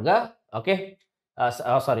ನಮ್ಗ, ಓಕೆ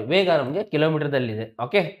ಸಾರಿ, ವೇಗ ನಮ್ಗೆ ಕಿಲೋಮೀಟರ್ದಲ್ಲಿದೆ.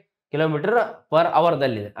 Okay, kilometre per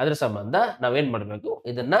ಅವರ್ದಲ್ಲಿದೆ. ಅದ್ರ ಸಂಬಂಧ ನಾವೇನ್ ಮಾಡ್ಬೇಕು?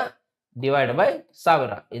 ಇದನ್ನ ಡಿವೈಡ್ ಬೈ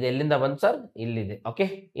 1000. ಇದು ಎಲ್ಲಿಂದ ಬಂತು ಸರ್? ಇಲ್ಲಿದೆ. ಓಕೆ,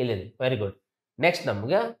 ಇಲ್ಲಿದೆ. Very good. ನೆಕ್ಸ್ಟ್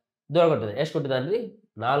ನಮ್ಗೆ ದೂರ ಕೊಟ್ಟಿದೆ. ಎಷ್ಟು ಕೊಟ್ಟಿದ್ದಾನ್ರಿ?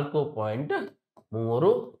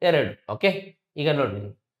 4.32. ಓಕೆ, ಈಗ ನೋಡ್ರಿ,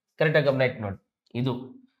 ಕರೆಕ್ಟಾಗಿ ಗಮನ ಇಟ್ಟು ನೋಡಿ. ಇದು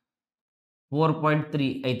 4.3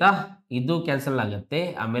 ಐತಾ? ಇದು ಕ್ಯಾನ್ಸಲ್ ಆಗುತ್ತೆ.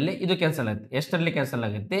 ಆಮೇಲೆ ಇದು ಕ್ಯಾನ್ಸಲ್ ಆಗುತ್ತೆ. ಎಷ್ಟರಲ್ಲಿ ಕ್ಯಾನ್ಸಲ್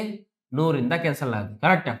ಆಗುತ್ತೆ? 100 ಕ್ಯಾನ್ಸಲ್ ಆಗುತ್ತೆ.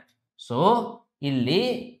 ಕರೆಕ್ಟ್. ಸೊ ಇಲ್ಲಿ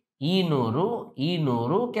ಈ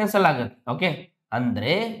 100 ಕ್ಯಾನ್ಸಲ್ ಆಗುತ್ತೆ. ಓಕೆ,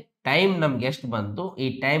 ಅಂದ್ರೆ ಟೈಮ್ ನಮ್ಗೆ ಎಷ್ಟು ಬಂತು? ಈ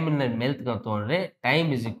ಟೈಮ್ ಮೇಲೆ ತಗೊಂಡ್ರೆ ಟೈಮ್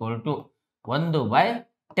ಇಸ್ ಈಕ್ವಲ್ ಟು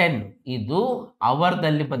 1/10. ಇದು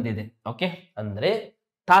ಅವರ್ದಲ್ಲಿ ಬಂದಿದೆ. ಓಕೆ, ಅಂದ್ರೆ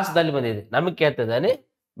ತಾಸದಲ್ಲಿ ಬಂದಿದೆ. ನಮಗೆ ಕೇಳ್ತಿದ್ದಾನೆ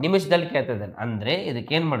ನಿಮಿಷದಲ್ಲಿ ಕೇಳ್ತಿದ್ದಾನೆ. ಅಂದ್ರೆ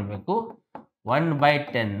ಇದಕ್ಕೆ ಏನ್ ಮಾಡ್ಬೇಕು?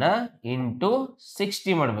 1/10 ಇಂಟು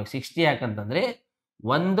 60 ಮಾಡ್ಬೇಕು. 60 ಯಾಕಂತಂದ್ರೆ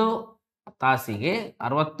ಒಂದು ತಾಸಿಗೆ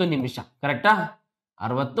 60 ನಿಮಿಷ. ಕರೆಕ್ಟಾ?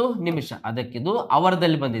 60 ನಿಮಿಷ. ಅದಕ್ಕಿದು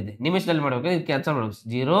ಅವರ್ದಲ್ಲಿ ಬಂದಿದೆ. ನಿಮಿಷದಲ್ಲಿ ಮಾಡ್ಬೇಕು. ಇದು ಕ್ಯಾನ್ಸಲ್ ಮಾಡ್ಬೇಕು.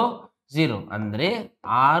 0 0 ಅಂದ್ರೆ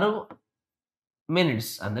 6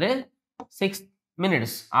 ಮಿನಿಟ್ಸ್, ಅಂದ್ರೆ 6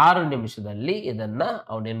 ಮಿನಿಟ್ಸ್. 6 ನಿಮಿಷದಲ್ಲಿ ಇದನ್ನ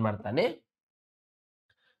ಅವನೇನ್ ಮಾಡ್ತಾನೆ?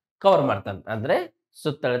 ಕವರ್ ಮಾಡ್ತಾನೆ. ಅಂದ್ರೆ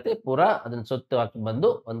ಸುತ್ತಳತೆ ಪೂರಾ ಅದನ್ನ ಸುತ್ತ ಬಂದು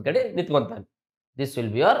ಒಂದ್ ಕಡೆ ನಿಂತ್ಕೊಂತಾನೆ. This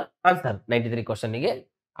will be your answer. 93 ಕ್ವಶನ್ಗೆ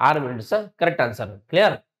 6 minutes correct answer.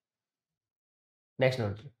 Clear? Next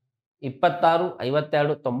ನೋಡ್ರಿ, 26,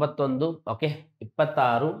 52, 91. ಓಕೆ,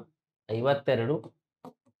 26, 52,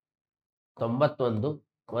 91,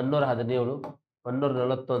 117,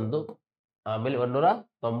 141, ಆಮೇಲೆ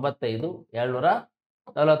 195,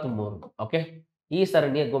 743. ಓಕೆ, ಈ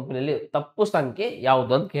ಸರಣಿಯ ಗುಂಪಿನಲ್ಲಿ ತಪ್ಪು ಸಂಖ್ಯೆ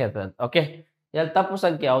ಯಾವುದು ಅಂತ ಕೇಳ್ತದೆ. ಓಕೆ, ಇಲ್ಲಿ ತಪ್ಪು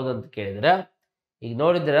ಸಂಖ್ಯೆ ಯಾವುದು ಅಂತ ಕೇಳಿದ್ರೆ, ಈಗ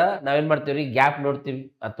ನೋಡಿದ್ರ ನಾವೇನ್ ಮಾಡ್ತೀವಿ? ಗ್ಯಾಪ್ ನೋಡ್ತೀವಿ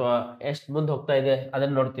ಅಥವಾ ಎಷ್ಟು ಮುಂದೆ ಹೋಗ್ತಾ ಇದೆ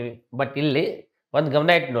ಅದನ್ನ ನೋಡ್ತೀವಿ. ಬಟ್ ಇಲ್ಲಿ ಒಂದು ಗಮನ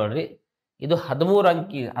ಇಟ್ಟು ನೋಡ್ರಿ, ಇದು 13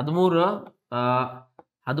 ಅಂಕಿ,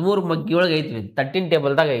 13 ಮಗ್ಗಿಯೊಳಗೆ ಐತಿ. 13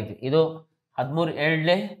 ಟೇಬಲ್ದಾಗ ಐತಿ. ಇದು 13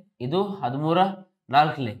 ಎರಡ್ಲೆ, ಇದು 13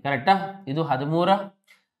 4ಲೆ. ಕರೆಕ್ಟಾ? ಇದು 13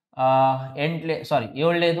 8ಲೆ, ಸಾರಿ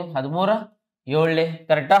 7ಲೆ, ಇದು 13 7ಲೆ.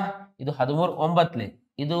 ಕರೆಕ್ಟಾ? ಇದು 13 9ಲೆ.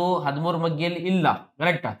 ಇದು 13 ಮಗ್ಗಿಯಲ್ಲಿ ಇಲ್ಲ.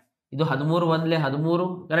 ಕರೆಕ್ಟಾ? ಇದು 13 1ಲೆ 13.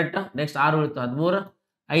 ಕರೆಕ್ಟಾ? ನೆಕ್ಸ್ಟ್ 6 ಉಳಿತು. 13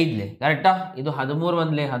 5ಲೆ. ಕರೆಕ್ಟಾ? ಇದು 13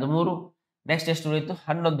 1ಲೆ 13. ನೆಕ್ಸ್ಟ್ ಎಷ್ಟು ಉಳಿತು?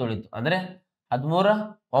 11 ಉಳಿತು. ಅಂದ್ರೆ 13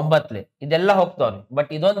 9ಲೆ. ಇದೆಲ್ಲ ಹೋಗ್ತಾವ್ರಿ.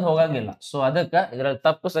 ಬಟ್ ಇದೊಂದು ಹೋಗಂಗಿಲ್ಲ. ಸೊ ಅದಕ್ಕೆ ಇದರಲ್ಲಿ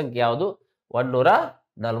ತಪ್ಪು ಸಂಖ್ಯೆ ಯಾವುದು?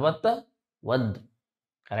 141.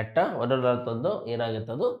 ಕರೆಕ್ಟಾ? 141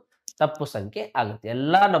 ಏನಾಗುತ್ತೆ? ಅದು ತಪ್ಪು ಸಂಖ್ಯೆ ಆಗುತ್ತೆ.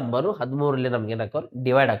 ಎಲ್ಲಾ ನಂಬರು 13ರಲ್ಲಿ ನಮ್ಗೆ ಏನಾಕೋ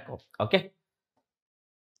ಡಿವೈಡ್ ಹಾಕೋ. ಓಕೆ,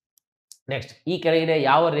 ನೆಕ್ಸ್ಟ್, ಈ ಕೆಳಗಿನ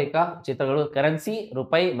ಯಾವ ರೇಖಾ ಚಿತ್ರಗಳು ಕರೆನ್ಸಿ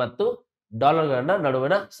ರೂಪಾಯಿ ಮತ್ತು ಡಾಲರ್ಗಳನ್ನ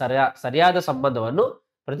ನಡುವಿನ ಸರಿಯಾದ ಸಂಬಂಧವನ್ನು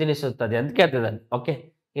ಪ್ರತಿನಿಧಿಸುತ್ತದೆ ಅಂತ ಕೇಳ್ತಿದ್ದಾನೆ. ಓಕೆ,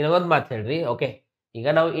 ಇನ್ನೊಂದು ಮಾತು ಹೇಳ್ರಿ. ಓಕೆ, ಈಗ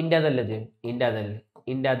ನಾವು ಇಂಡಿಯಾದಲ್ಲಿ ಇದ್ದೀವಿ.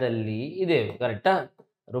 ಇಂಡಿಯಾದಲ್ಲಿ ಇದೇವೆ. ಕರೆಕ್ಟಾ?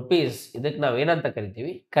 ರುಪೀಸ್ ಇದಕ್ಕೆ ನಾವು ಏನಂತ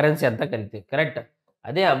ಕರಿತೀವಿ? ಕರೆನ್ಸಿ ಅಂತ ಕರಿತೀವಿ. ಕರೆಕ್ಟ್?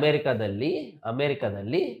 ಅದೇ ಅಮೆರಿಕದಲ್ಲಿ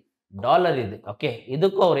ಡಾಲರ್ ಇದೆ. ಓಕೆ,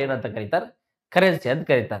 ಇದಕ್ಕೂ ಅವ್ರು ಏನಂತ ಕರೀತಾರೆ? ಕರೆನ್ಸಿ ಅಂತ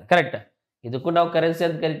ಕರೀತಾರೆ. ಕರೆಕ್ಟ್? ಇದಕ್ಕೂ ನಾವು ಕರೆನ್ಸಿ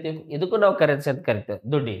ಅಂತ ಕರಿತೀವಿ, ಇದಕ್ಕೂ ನಾವು ಕರೆನ್ಸಿ ಅಂತ ಕರಿತೇವೆ,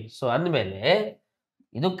 ದುಡ್ಡಿ. ಸೊ ಅಂದಮೇಲೆ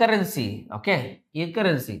ಇದು ಕರೆನ್ಸಿ. ಓಕೆ, ಈ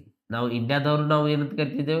ಕರೆನ್ಸಿ ನಾವು ಇಂಡಿಯಾದವ್ರು ನಾವು ಏನಂತ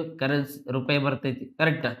ಕರಿತಿದ್ದೇವೆ? ಕರೆನ್ಸಿ, ರೂಪಾಯಿ ಬರ್ತೈತಿ.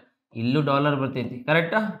 ಕರೆಕ್ಟ್? ಇಲ್ಲೂ ಡಾಲರ್ ಬರ್ತೈತಿ.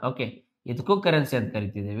 ಕರೆಕ್ಟಾ? ಓಕೆ, ಇದಕ್ಕೂ ಕರೆನ್ಸಿ ಅಂತ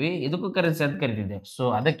ಕರಿತಿದ್ದೇವೆ, ಇದಕ್ಕೂ ಕರೆನ್ಸಿ ಅಂತ ಕರಿತಿದ್ದೇವೆ. ಸೊ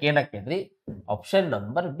ಅದಕ್ಕೆ ಏನಾಗ್ತೈತ್ರಿ? ಆಪ್ಷನ್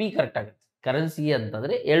ನಂಬರ್ ಬಿ ಕರೆಕ್ಟ್ ಆಗುತ್ತೆ. ಕರೆನ್ಸಿ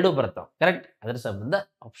ಅಂತಂದ್ರೆ ಎರಡೂ ಬರ್ತಾವ. ಕರೆಕ್ಟ್? ಅದರ ಸಂಬಂಧ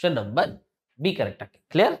ಆಪ್ಷನ್ ನಂಬರ್ ಬಿ ಕರೆಕ್ಟ್ ಆಗುತ್ತೆ.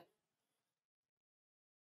 ಕ್ಲಿಯರ್?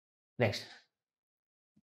 ನೆಕ್ಸ್ಟ್,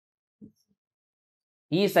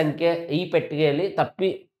 ಈ ಸಂಖ್ಯೆ ಈ ಪೆಟ್ಟಿಗೆಯಲ್ಲಿ ತಪ್ಪಿ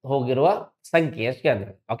ಹೋಗಿರುವ ಸಂಖ್ಯೆ ಎಷ್ಟು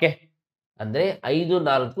ಅಂದ್ರೆ ಓಕೆ ಅಂದ್ರೆ 5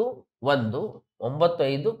 4 1 9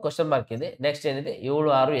 5 ಕ್ವಶನ್ ಮಾರ್ಕ್ ಇದೆ. ನೆಕ್ಸ್ಟ್ ಏನಿದೆ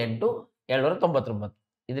 7 6 8 799.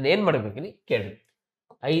 ಇದನ್ನ ಏನ್ ಮಾಡ್ಬೇಕ್ರಿ ಕೇಳಿ.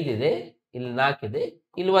 5 ಇದೆ, ಇಲ್ಲಿ 4 ಇದೆ,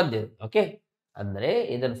 ಇಲ್ಲಿ 1 ಇದೆ. ಓಕೆ ಅಂದ್ರೆ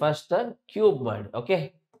ಇದನ್ನ ಫಸ್ಟ್ ಕ್ಯೂಬ್ ಮಾಡಿ. ಓಕೆ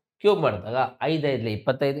ಕ್ಯೂಬ್ ಮಾಡಿದಾಗ 5 5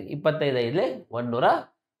 25 25 5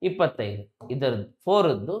 125. ಇದರ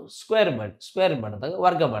 4 ಸ್ಕ್ವೇರ್ ಮಾಡಿ. ಸ್ಕ್ವೇರ್ ಮಾಡಿದಾಗ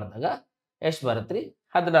ವರ್ಗ ಮಾಡಿದಾಗ ಎಷ್ಟು ಬರುತ್ತೆ?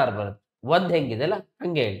 16 ಬರುತ್ತೆ. 1 ಹೆಂಗಿದೆಲ್ಲ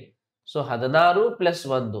ಹಂಗೆ ಹೇಳಿ. So 16 plus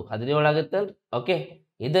 1 17 ಆಗುತ್ತಲ್ರಿ. ಓಕೆ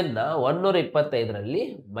ಇದನ್ನ 125ರಲ್ಲಿ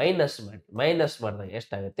ಮೈನಸ್ ಮಾಡಿ. ಮೈನಸ್ ಮಾಡಿದಾಗ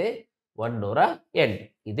ಎಷ್ಟಾಗುತ್ತೆ? 108.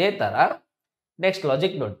 ಇದೇ ತರ ನೆಕ್ಸ್ಟ್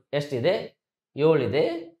ಲಾಜಿಕ್ ನೋಡಿ. ಎಷ್ಟಿದೆ? 7 ಇದೆ.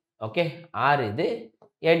 ಓಕೆ 6 ಇದೆ,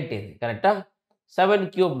 8 ಇದೆ. ಕರೆಕ್ಟಾ? 7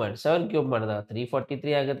 ಕ್ಯೂಬ್ ಮಾಡಿ. 7 ಕ್ಯೂಬ್ ಮಾಡಿದಾಗ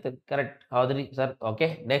 343 ಆಗುತ್ತೆ. ಕರೆಕ್ಟ್ ಹೌದ್ರಿ ಸರ್? ಓಕೆ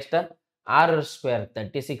ನೆಕ್ಸ್ಟ್ 6 ಸ್ಕ್ವೇರ್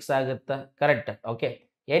 36 ಆಗುತ್ತೆ. ಕರೆಕ್ಟ್. ಓಕೆ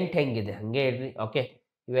 8 ಹೆಂಗಿದೆ ಹಂಗೆ ಹೇಳ್ರಿ. ಓಕೆ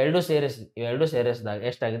ಇವೆರಡು ಸೇರಿಸಿದಾಗ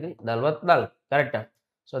ಎಷ್ಟಾಗಿದೆ? 44. ಕರೆಕ್ಟ್.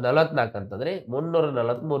 ಸೊ 44 ಅಂತಂದ್ರೆ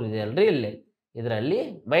 343 ಇದೆ ಅಲ್ರಿ ಇಲ್ಲಿ. ಇದರಲ್ಲಿ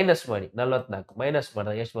ಮೈನಸ್ ಮಾಡಿ. 44 ಮೈನಸ್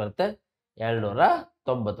ಮಾಡಿದಾಗ ಎಷ್ಟು ಬರುತ್ತೆ?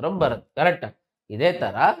 299 ಬರುತ್ತೆ. ಕರೆಕ್ಟ್. ಇದೇ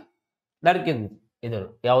ತರ ನಡ್ಕಿಂದು ಇದು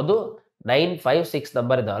ಯಾವುದು 956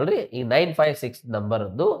 ನಂಬರ್ ಇದಾವಲ್ರಿ. ಈ 956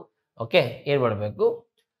 ನಂಬರ್ದು ಓಕೆ ಏನ್ ಮಾಡಬೇಕು?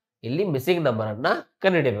 ಇಲ್ಲಿ ಮಿಸ್ಸಿಂಗ್ ನಂಬರ್ ಅನ್ನ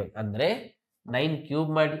ಕಂಡುಹಿಡಿಬೇಕು. ಅಂದ್ರೆ 9 ಕ್ಯೂಬ್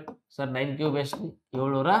ಮಾಡಿ. ಸರ್ 9 ಕ್ಯೂಬ್ ಎಷ್ಟು?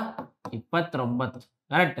 729.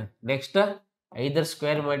 ಕರೆಕ್ಟ್. ನೆಕ್ಸ್ಟ್ 5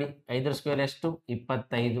 ಸ್ಕ್ವೇರ್ ಮಾಡಿ. 5 ಸ್ಕ್ವೇರ್ ಎಷ್ಟು?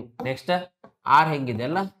 25. ನೆಕ್ಸ್ಟ್ 6 ಹೆಂಗಿದೆ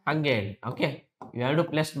ಅಲ್ಲ ಹಂಗೆ ಹೇಳಿ. ಓಕೆ ಇವೆರಡು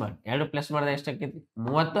ಪ್ಲಸ್ ಮಾಡಿ. 2 ಪ್ಲಸ್ ಮಾಡಿದಾಗ ಎಷ್ಟಾಕೈತಿ?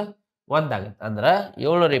 31 ಆಗುತ್ತೆ. ಅಂದ್ರ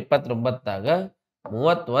 729ಆಗ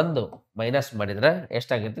 31 ಮೈನಸ್ ಮಾಡಿದ್ರೆ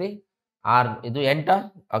ಎಷ್ಟಾಗೈತ್ರಿ? 6 ಇದು 8.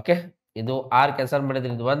 ಓಕೆ ಇದು 6 ಕ್ಯಾನ್ಸಲ್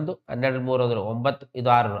ಮಾಡಿದ್ರೆ ಇದು 1 12 3 ಹೋದ್ರೆ 9 ಇದು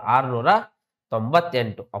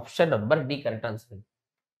 698. Option number D correct answer.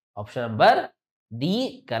 Option number D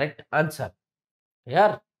correct answer.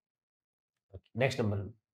 ಯಾರ್ ನೆಕ್ಸ್ಟ್ ನಂಬರ್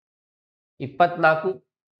 24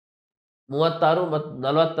 36 ಮತ್ತು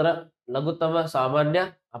 40ರ ಲಘುತ್ತಮ ಸಾಮಾನ್ಯ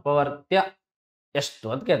ಅಪವರ್ತ್ಯ ಎಷ್ಟು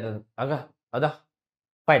ಅಂತ ಕೇಳ್ತದೆ. ಆಗ ಅದ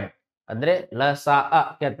ಫೈನ್ ಅಂದ್ರೆ ಲಸ ಅ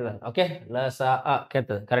ಕೇಳ್ತದೆ. ಓಕೆ ಲಸ ಅ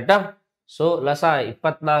ಕೇಳ್ತದೆ. ಕರೆಕ್ಟಾ? ಸೊ ಲಸ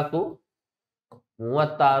 24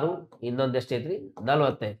 36 ಇನ್ನೊಂದು ಎಷ್ಟೈತ್ರಿ?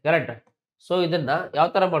 45. ಕರೆಕ್ಟ್. ಸೊ ಇದನ್ನ ಯಾವ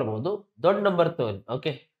ತರ ಮಾಡ್ಬೋದು? ದೊಡ್ಡ ನಂಬರ್ ತಗೋರಿ.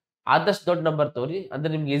 ಓಕೆ ಆದಷ್ಟು ದೊಡ್ಡ ನಂಬರ್ ತಗೋರಿ ಅಂದ್ರೆ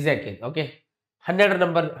ನಿಮ್ಗೆ ಈಸಿ ಆಕೈತಿ. ಓಕೆ 12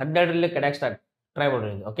 ನಂಬರ್ 12ರಲ್ಲಿ ಕಡೆಯಾಗಿ ಸ್ಟಾರ್ಟ್ ಟ್ರೈ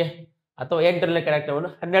ಮಾಡೋಣ. ಓಕೆ ಅಥವಾ 8ರಲ್ಲಿ ಕಡೆಯಾಗಿ ತಗೊಂಡು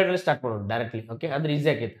 12ರಲ್ಲಿ ಸ್ಟಾರ್ಟ್ ಮಾಡೋಣ ಡೈರೆಕ್ಟ್ಲಿ. ಓಕೆ ಅಂದ್ರೆ ಈಸಿ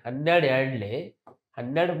ಆಕೈತಿ. 12 2ಲೆ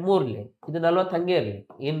 12 3ಲೆ ಇದು 40 ಹಂಗೆ ಇರಲಿ.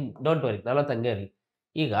 ಏನ್ ಡೋಂಟ್ ವರಿ 40 ಹಂಗೆ ಇರಲಿ.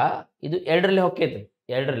 ಈಗ ಇದು 2ರಲ್ಲಿ ಹೋಗ್ತೈತಿ.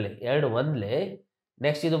 2ರಲ್ಲಿ 2 1ಲೆ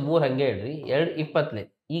ನೆಕ್ಸ್ಟ್ ಇದು 3 ಹಂಗೆ ಹೇಳ್ರಿ. 2 20ಲೆ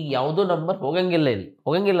ಈಗ ಯಾವುದೋ ನಂಬರ್ ಹೋಗಂಗಿಲ್ಲ. ಇಲ್ಲಿ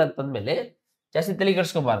ಹೋಗಂಗಿಲ್ಲ ಅಂತಂದ್ಮೇಲೆ ಜಾಸ್ತಿ ತಲೆ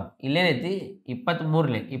ಕೆಡ್ಸ್ಕೊಬಾರ್ದು. ಇಲ್ಲೇನೈತಿ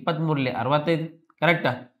 23ಲೆ 65.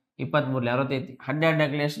 ಕರೆಕ್ಟಾ? 23ಲೆ 65.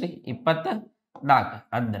 12 ಎಷ್ಟು? 24.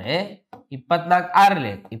 ಅಂದ್ರೆ 24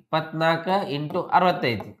 6ಲೆ 24 ಇಂಟು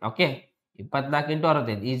 65. Okay 24 into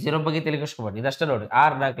 65. ಈ 0 ಬಗ್ಗೆ ತಲೆ ಕೆಡ್ಸ್ಕೊಬಾರ್ದು. ಇದಷ್ಟೇ ನೋಡ್ರಿ.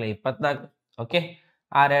 6 4ಲೆ 24. ಓಕೆ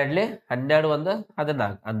 6 2ಲೆ 12 1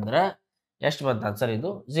 14. ಅಂದ್ರ ಎಷ್ಟು ಬಂತ ಆನ್ಸರ್? ಇದು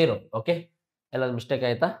 0. ಓಕೆ ಎಲ್ಲ ಮಿಸ್ಟೇಕ್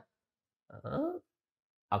ಆಯ್ತಾ?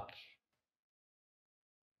 ಓಕೆ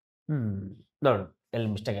ನೋಡು ಎಲ್ಲಿ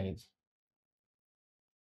ಮಿಸ್ಟೇಕ್ ಆಗಿದೆ.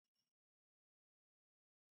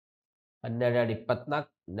 12 2 24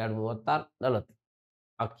 12 36 40.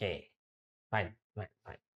 Okay fine fine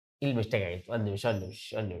fine. ಇಲ್ಲಿ ಮಿಸ್ಟೇಕ್ ಆಗಿತ್ತು. ಒಂದು ನಿಮಿಷ.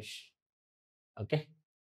 Okay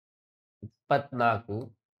 24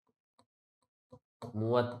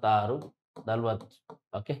 36 40.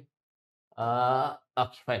 Okay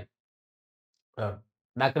okay fine.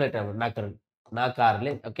 4ರಲ್ಲಿ try ಮಾಡಿ. 4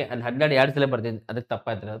 6ಲೆ ಓಕೆ 12 2 ಸಲ ಬರ್ತಿದ್ದೆ ಅದಕ್ಕೆ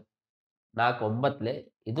ತಪ್ಪಾಯ್ತು. 4 9ಲೆ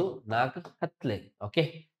ಇದು 4 10ಲೆ. ಓಕೆ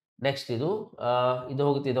ನೆಕ್ಸ್ಟ್ ಇದು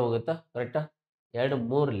ಹೋಗುತ್ತಾ? ಕರೆಕ್ಟಾ? 2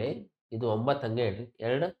 3ಲೆ ಇದು 9 ಹಂಗೆ ಹೇಳ್ರಿ.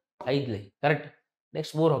 2 5ಲೆ ಕರೆಕ್ಟ್.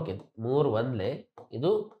 ನೆಕ್ಸ್ಟ್ 3 ಹೋಗ್ತೈತಿ. 3 1ಲೆ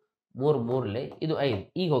ಇದು 3 3ಲೆ ಇದು 5.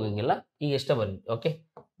 ಈಗ ಹೋಗಂಗಿಲ್ಲ. ಈಗ ಎಷ್ಟ ಬರೀರಿ. ಓಕೆ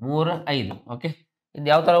 3 5. ಓಕೆ ಇದು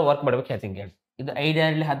ಯಾವ ತರ ವರ್ಕ್ ಮಾಡ್ಬೇಕು ಹೇಳ್ತೀನಿ ಕೇಳಿ. ಇದು 5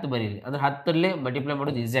 2ಲೆ 10 ಬರೀರಿ. ಅಂದ್ರೆ 10ರಲ್ಲಿ ಮಲ್ಟಿಪ್ಲೈ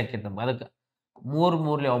ಮಾಡೋದು ಈಸಿ ಆಕೈತೆ ನಮ್ಗೆ. ಅದಕ್ಕೆ 3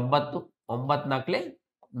 3ಲೆ 9 9 4ಲೆ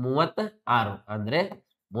 36 ಅಂದ್ರೆ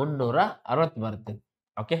 360 ಬರುತ್ತೆ.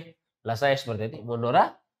 ಓಕೆ ಲಸ ಎಷ್ಟು ಬರ್ತೈತಿ?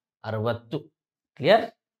 360. ಕ್ಲಿಯರ್?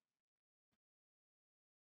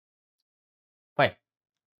 ಫೈನ್.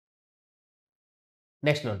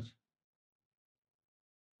 ನೆಕ್ಸ್ಟ್ ನೋಡಿ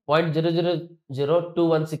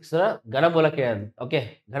 0.000216 ಘನಮೂಲ ಕೇಳಿದ. ಓಕೆ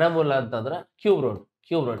ಘನಮೂಲ ಅಂತಂದ್ರ ಕ್ಯೂಬ್ ರೂಟ್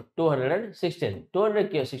 216.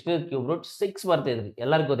 216 ಕ್ಯೂಬ್ ರೂಟ್ 6 ಬರ್ತೈತ್ರಿ.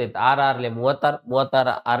 ಎಲ್ಲರಿಗೂ ಗೊತ್ತೈತಿ. 6 6ಲೆ 36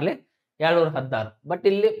 36 6ಲೆ 216. ಬಟ್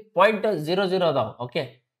ಇಲ್ಲಿ 0.00 ಅದಾವ. ಓಕೆ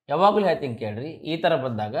ಯಾವಾಗಲೂ ಹೇಳ್ತೀನಿ ಕೇಳ್ರಿ. ಈ ತರ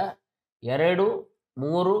ಬಂದಾಗ 2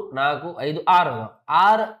 3 4 5 6 ಅದಾವ.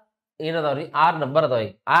 6 ಏನದಾವ್ರಿ? 6 ನಂಬರ್ ಅದಾವ.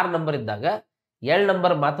 6 ನಂಬರ್ ಇದ್ದಾಗ 2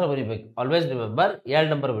 ನಂಬರ್ ಮಾತ್ರ ಬರಿಬೇಕು. ಆಲ್ವೇಸ್ ರಿಮೆಂಬರ್ 2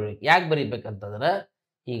 ನಂಬರ್ ಬರಿಬೇಕು. ಯಾಕೆ ಬರಿಬೇಕಂತಂದ್ರೆ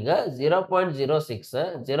ಈಗ 0.06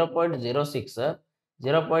 0.06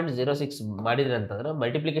 0.06 ಮಾಡಿದ್ರಿ ಅಂತಂದ್ರೆ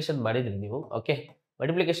ಮಲ್ಟಿಪ್ಲಿಕೇಶನ್ ಮಾಡಿದ್ರಿ ನೀವು. ಓಕೆ,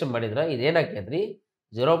 ಮಲ್ಟಿಪ್ಲಿಕೇಶನ್ ಮಾಡಿದ್ರೆ ಇದೇನಾಕೈತ್ರಿ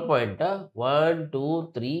 0.1 2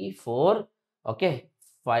 3 4 ಓಕೆ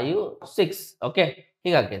 5 6 ಓಕೆ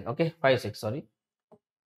ಹೀಗಾಕೈತಿ. ಓಕೆ 5 6 ಸಾರಿ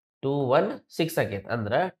 2 1 6 ಆಗೈತೆ.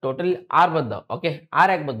 ಅಂದ್ರೆ ಟೋಟಲ್ 6 ಬಂದಾವ. ಓಕೆ 6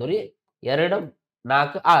 ಯಾಕೆ ಬಂದವ್ರಿ 2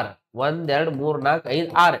 4 6 1 2 3 4 5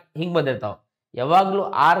 6 ಹಿಂಗ್ ಬಂದಿರ್ತಾವ. ಯಾವಾಗ್ಲೂ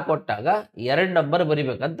 6 ಕೊಟ್ಟಾಗ 2 ನಂಬರ್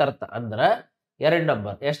ಬರಿಬೇಕಂತ ಅರ್ಥ. ಅಂದ್ರೆ 2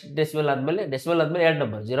 ನಂಬರ್ ಎಷ್ಟು ಡೆಸಿಮಲ್ ಆದ್ಮೇಲೆ 2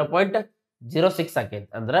 ನಂಬರ್ 0.06 ಆಕೈತಿ.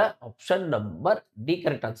 ಅಂದ್ರೆ option number D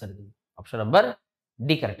correct answer ಇದೆ. Option number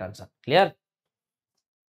D correct answer. Clear?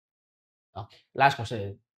 Okay, last question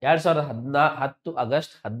ಇದೆ. 2010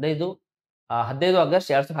 ಆಗಸ್ಟ್ 15 ಆಗಸ್ಟ್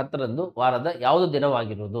 2010 ವಾರದ ಯಾವುದು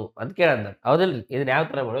ದಿನವಾಗಿರುವುದು ಅಂತ ಕೇಳಂದ. ಹೌದಿಲ್ರಿ? ಇದನ್ನ ಯಾವ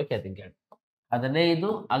ತರ ಮಾಡ್ಬೇಕು ಹೇಳ್ತೀನಿ ಕೇಳಿ. 15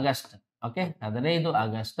 ಆಗಸ್ಟ್ ಓಕೆ 15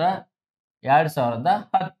 ಆಗಸ್ಟ್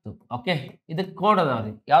 2010 ಓಕೆ ಇದಕ್ಕೆ ಕೋಡ್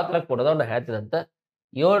ಅದಾವ್ರಿ. ಯಾವ ತರ ಕೋಡ್ ಅದಾವ ನಾ ಹೇಳ್ತೀನಂತ.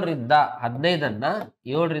 7ರಿಂದ 15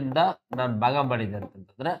 7ರಿಂದ ನಾನು ಭಾಗ ಮಾಡಿದ್ದೆ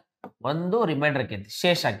ಅಂತಂದ್ರೆ ಒಂದು ರಿಮೈಂಡರ್ ಆಕೈತಿ,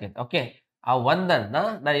 ಶೇಷ ಆಕೈತಿ. ಓಕೆ ಆ ಒಂದನ್ನ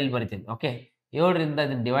ನಾನು ಇಲ್ಲಿ ಬರಿತೀನಿ. ಓಕೆ 7ರಿಂದ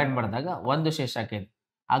ಇದನ್ನ ಡಿವೈಡ್ ಮಾಡಿದಾಗ ಒಂದು ಶೇಷ ಆಕೈತಿ.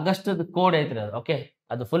 ಆಗಸ್ಟದ ಕೋಡ್ ಐತ್ರಿ ಅದು. ಓಕೆ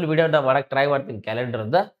ಅದು ಫುಲ್ ವಿಡಿಯೋ ನಾ ಮಾಡಕ್ ಟ್ರೈ ಮಾಡ್ತೀನಿ. ಕ್ಯಾಲೆಂಡರ್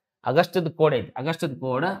ಅದ ಆಗಸ್ಟದ ಕೋಡ್ ಐತಿ. ಆಗಸ್ಟದ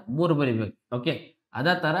ಕೋಡ್ 3 ಬರಿಬೇಕು. ಓಕೆ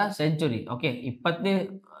ಅದೇ ತರ ಸೆಂಚುರಿ. ಓಕೆ 20ನೇ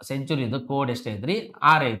ಸೆಂಚುರಿದು ಕೋಡ್ ಎಷ್ಟೈತ್ರಿ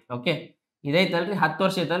 6 ಐತಿ. ಓಕೆ ಇದೈತಲ್ರಿ 10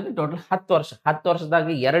 ವರ್ಷ ಐತಲ್ರಿ. ಟೋಟಲ್ 10 ವರ್ಷ. 10 ವರ್ಷದಾಗ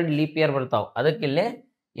 2 ಲೀಪ್ ಇಯರ್ ಬರ್ತಾವ. ಅದಕ್ಕೆ ಇಲ್ಲೇ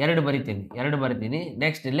 2 ಬರಿತೀನಿ.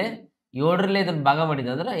 ನೆಕ್ಸ್ಟ್ ಇಲ್ಲೇ 7ರಲ್ಲೇ ಇದನ್ನ ಭಾಗ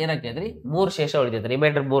ಮಾಡಿದ್ರೆ ಅಂದ್ರೆ ಏನಾಕೈತ್ರಿ 3 ಶೇಷ ಉಳಿತೈತಿ.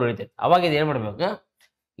 ರಿಮೈಂಡರ್ 3 ಉಳಿತೈತಿ. ಅವಾಗ ಇದು ಏನ್ ಮಾಡ್ಬೇಕು,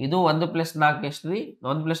 ಇದು 1 + 4 ಎಷ್ಟು ರೀ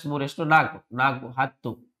 1 + 3 ಎಷ್ಟು 4 4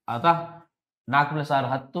 10 ಆತಾ 4 + 6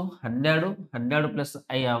 10 12 12 +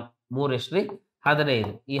 3 ಎಷ್ಟು ರೀ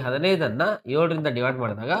 15. ಈ 15ಅನ್ನ 7ರಿಂದ ಡಿವೈಡ್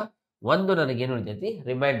ಮಾಡಿದಾಗ ಒಂದು ನನಗೇನು ಉಳಿತೈತಿ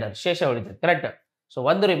ರಿಮೈಂಡರ್ ಶೇಷ ಉಳಿತೈತಿ. ಕರೆಕ್ಟ್? ಸೊ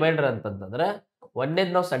ಒಂದು ರಿಮೈಂಡರ್ ಅಂತಂದ್ರೆ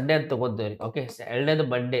 1ನೇದು ನಾವು ಸಂಡೇ ಅಂತ ತಗೊಂತೀವಿ. Okay 2ನೇದು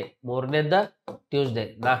Monday, 3ನೇದ Tuesday,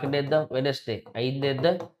 4ನೇದ Wednesday, 5ನೇದ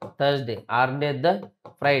Thursday, 6ನೇದ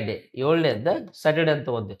Friday, 7ನೇದ Saturday ಅಂತ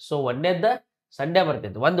ತಗೊಂತೀವಿ. ಸೊ 1ನೇದ ಸಂಡೇ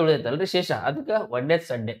ಬರ್ತೈತಿ, ಒಂದು ಉಳಿದೈತಲ್ರಿ ಶೇಷ. ಅದಕ್ಕೆ 1ನೇದ್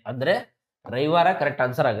ಸಂಡೇ ಅಂದ್ರೆ ರವಿವಾರ ಕರೆಕ್ಟ್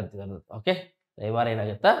ಆನ್ಸರ್ ಆಗುತ್ತೆ. ಓಕೆ ರವಿವಾರ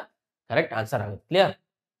ಏನಾಗುತ್ತಾ ಕರೆಕ್ಟ್ ಆನ್ಸರ್ ಆಗುತ್ತೆ. ಕ್ಲಿಯರ್?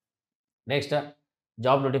 ನೆಕ್ಸ್ಟ್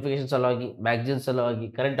ಜಾಬ್ ನೋಟಿಫಿಕೇಶನ್ ಸಲುವಾಗಿ, ಮ್ಯಾಗಝಿನ್ ಸಲುವಾಗಿ,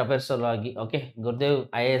 ಕರೆಂಟ್ ಅಫೇರ್ಸ್ ಸಲುವಾಗಿ okay Gurudev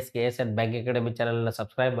IAS KS and bank academy ಚಾನಲ್ನ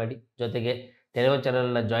ಸಬ್ಸ್ಕ್ರೈಬ್ ಮಾಡಿ. ಜೊತೆಗೆ ಟೆಲಿಗ್ರಾಮ್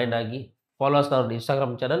ಚಾನಲ್ನ ಜಾಯಿನ್ ಆಗಿ. Follows hour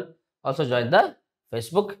Instagram channel. Also join the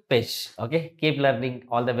Facebook page. Okay keep learning.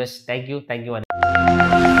 All the best. Thank you.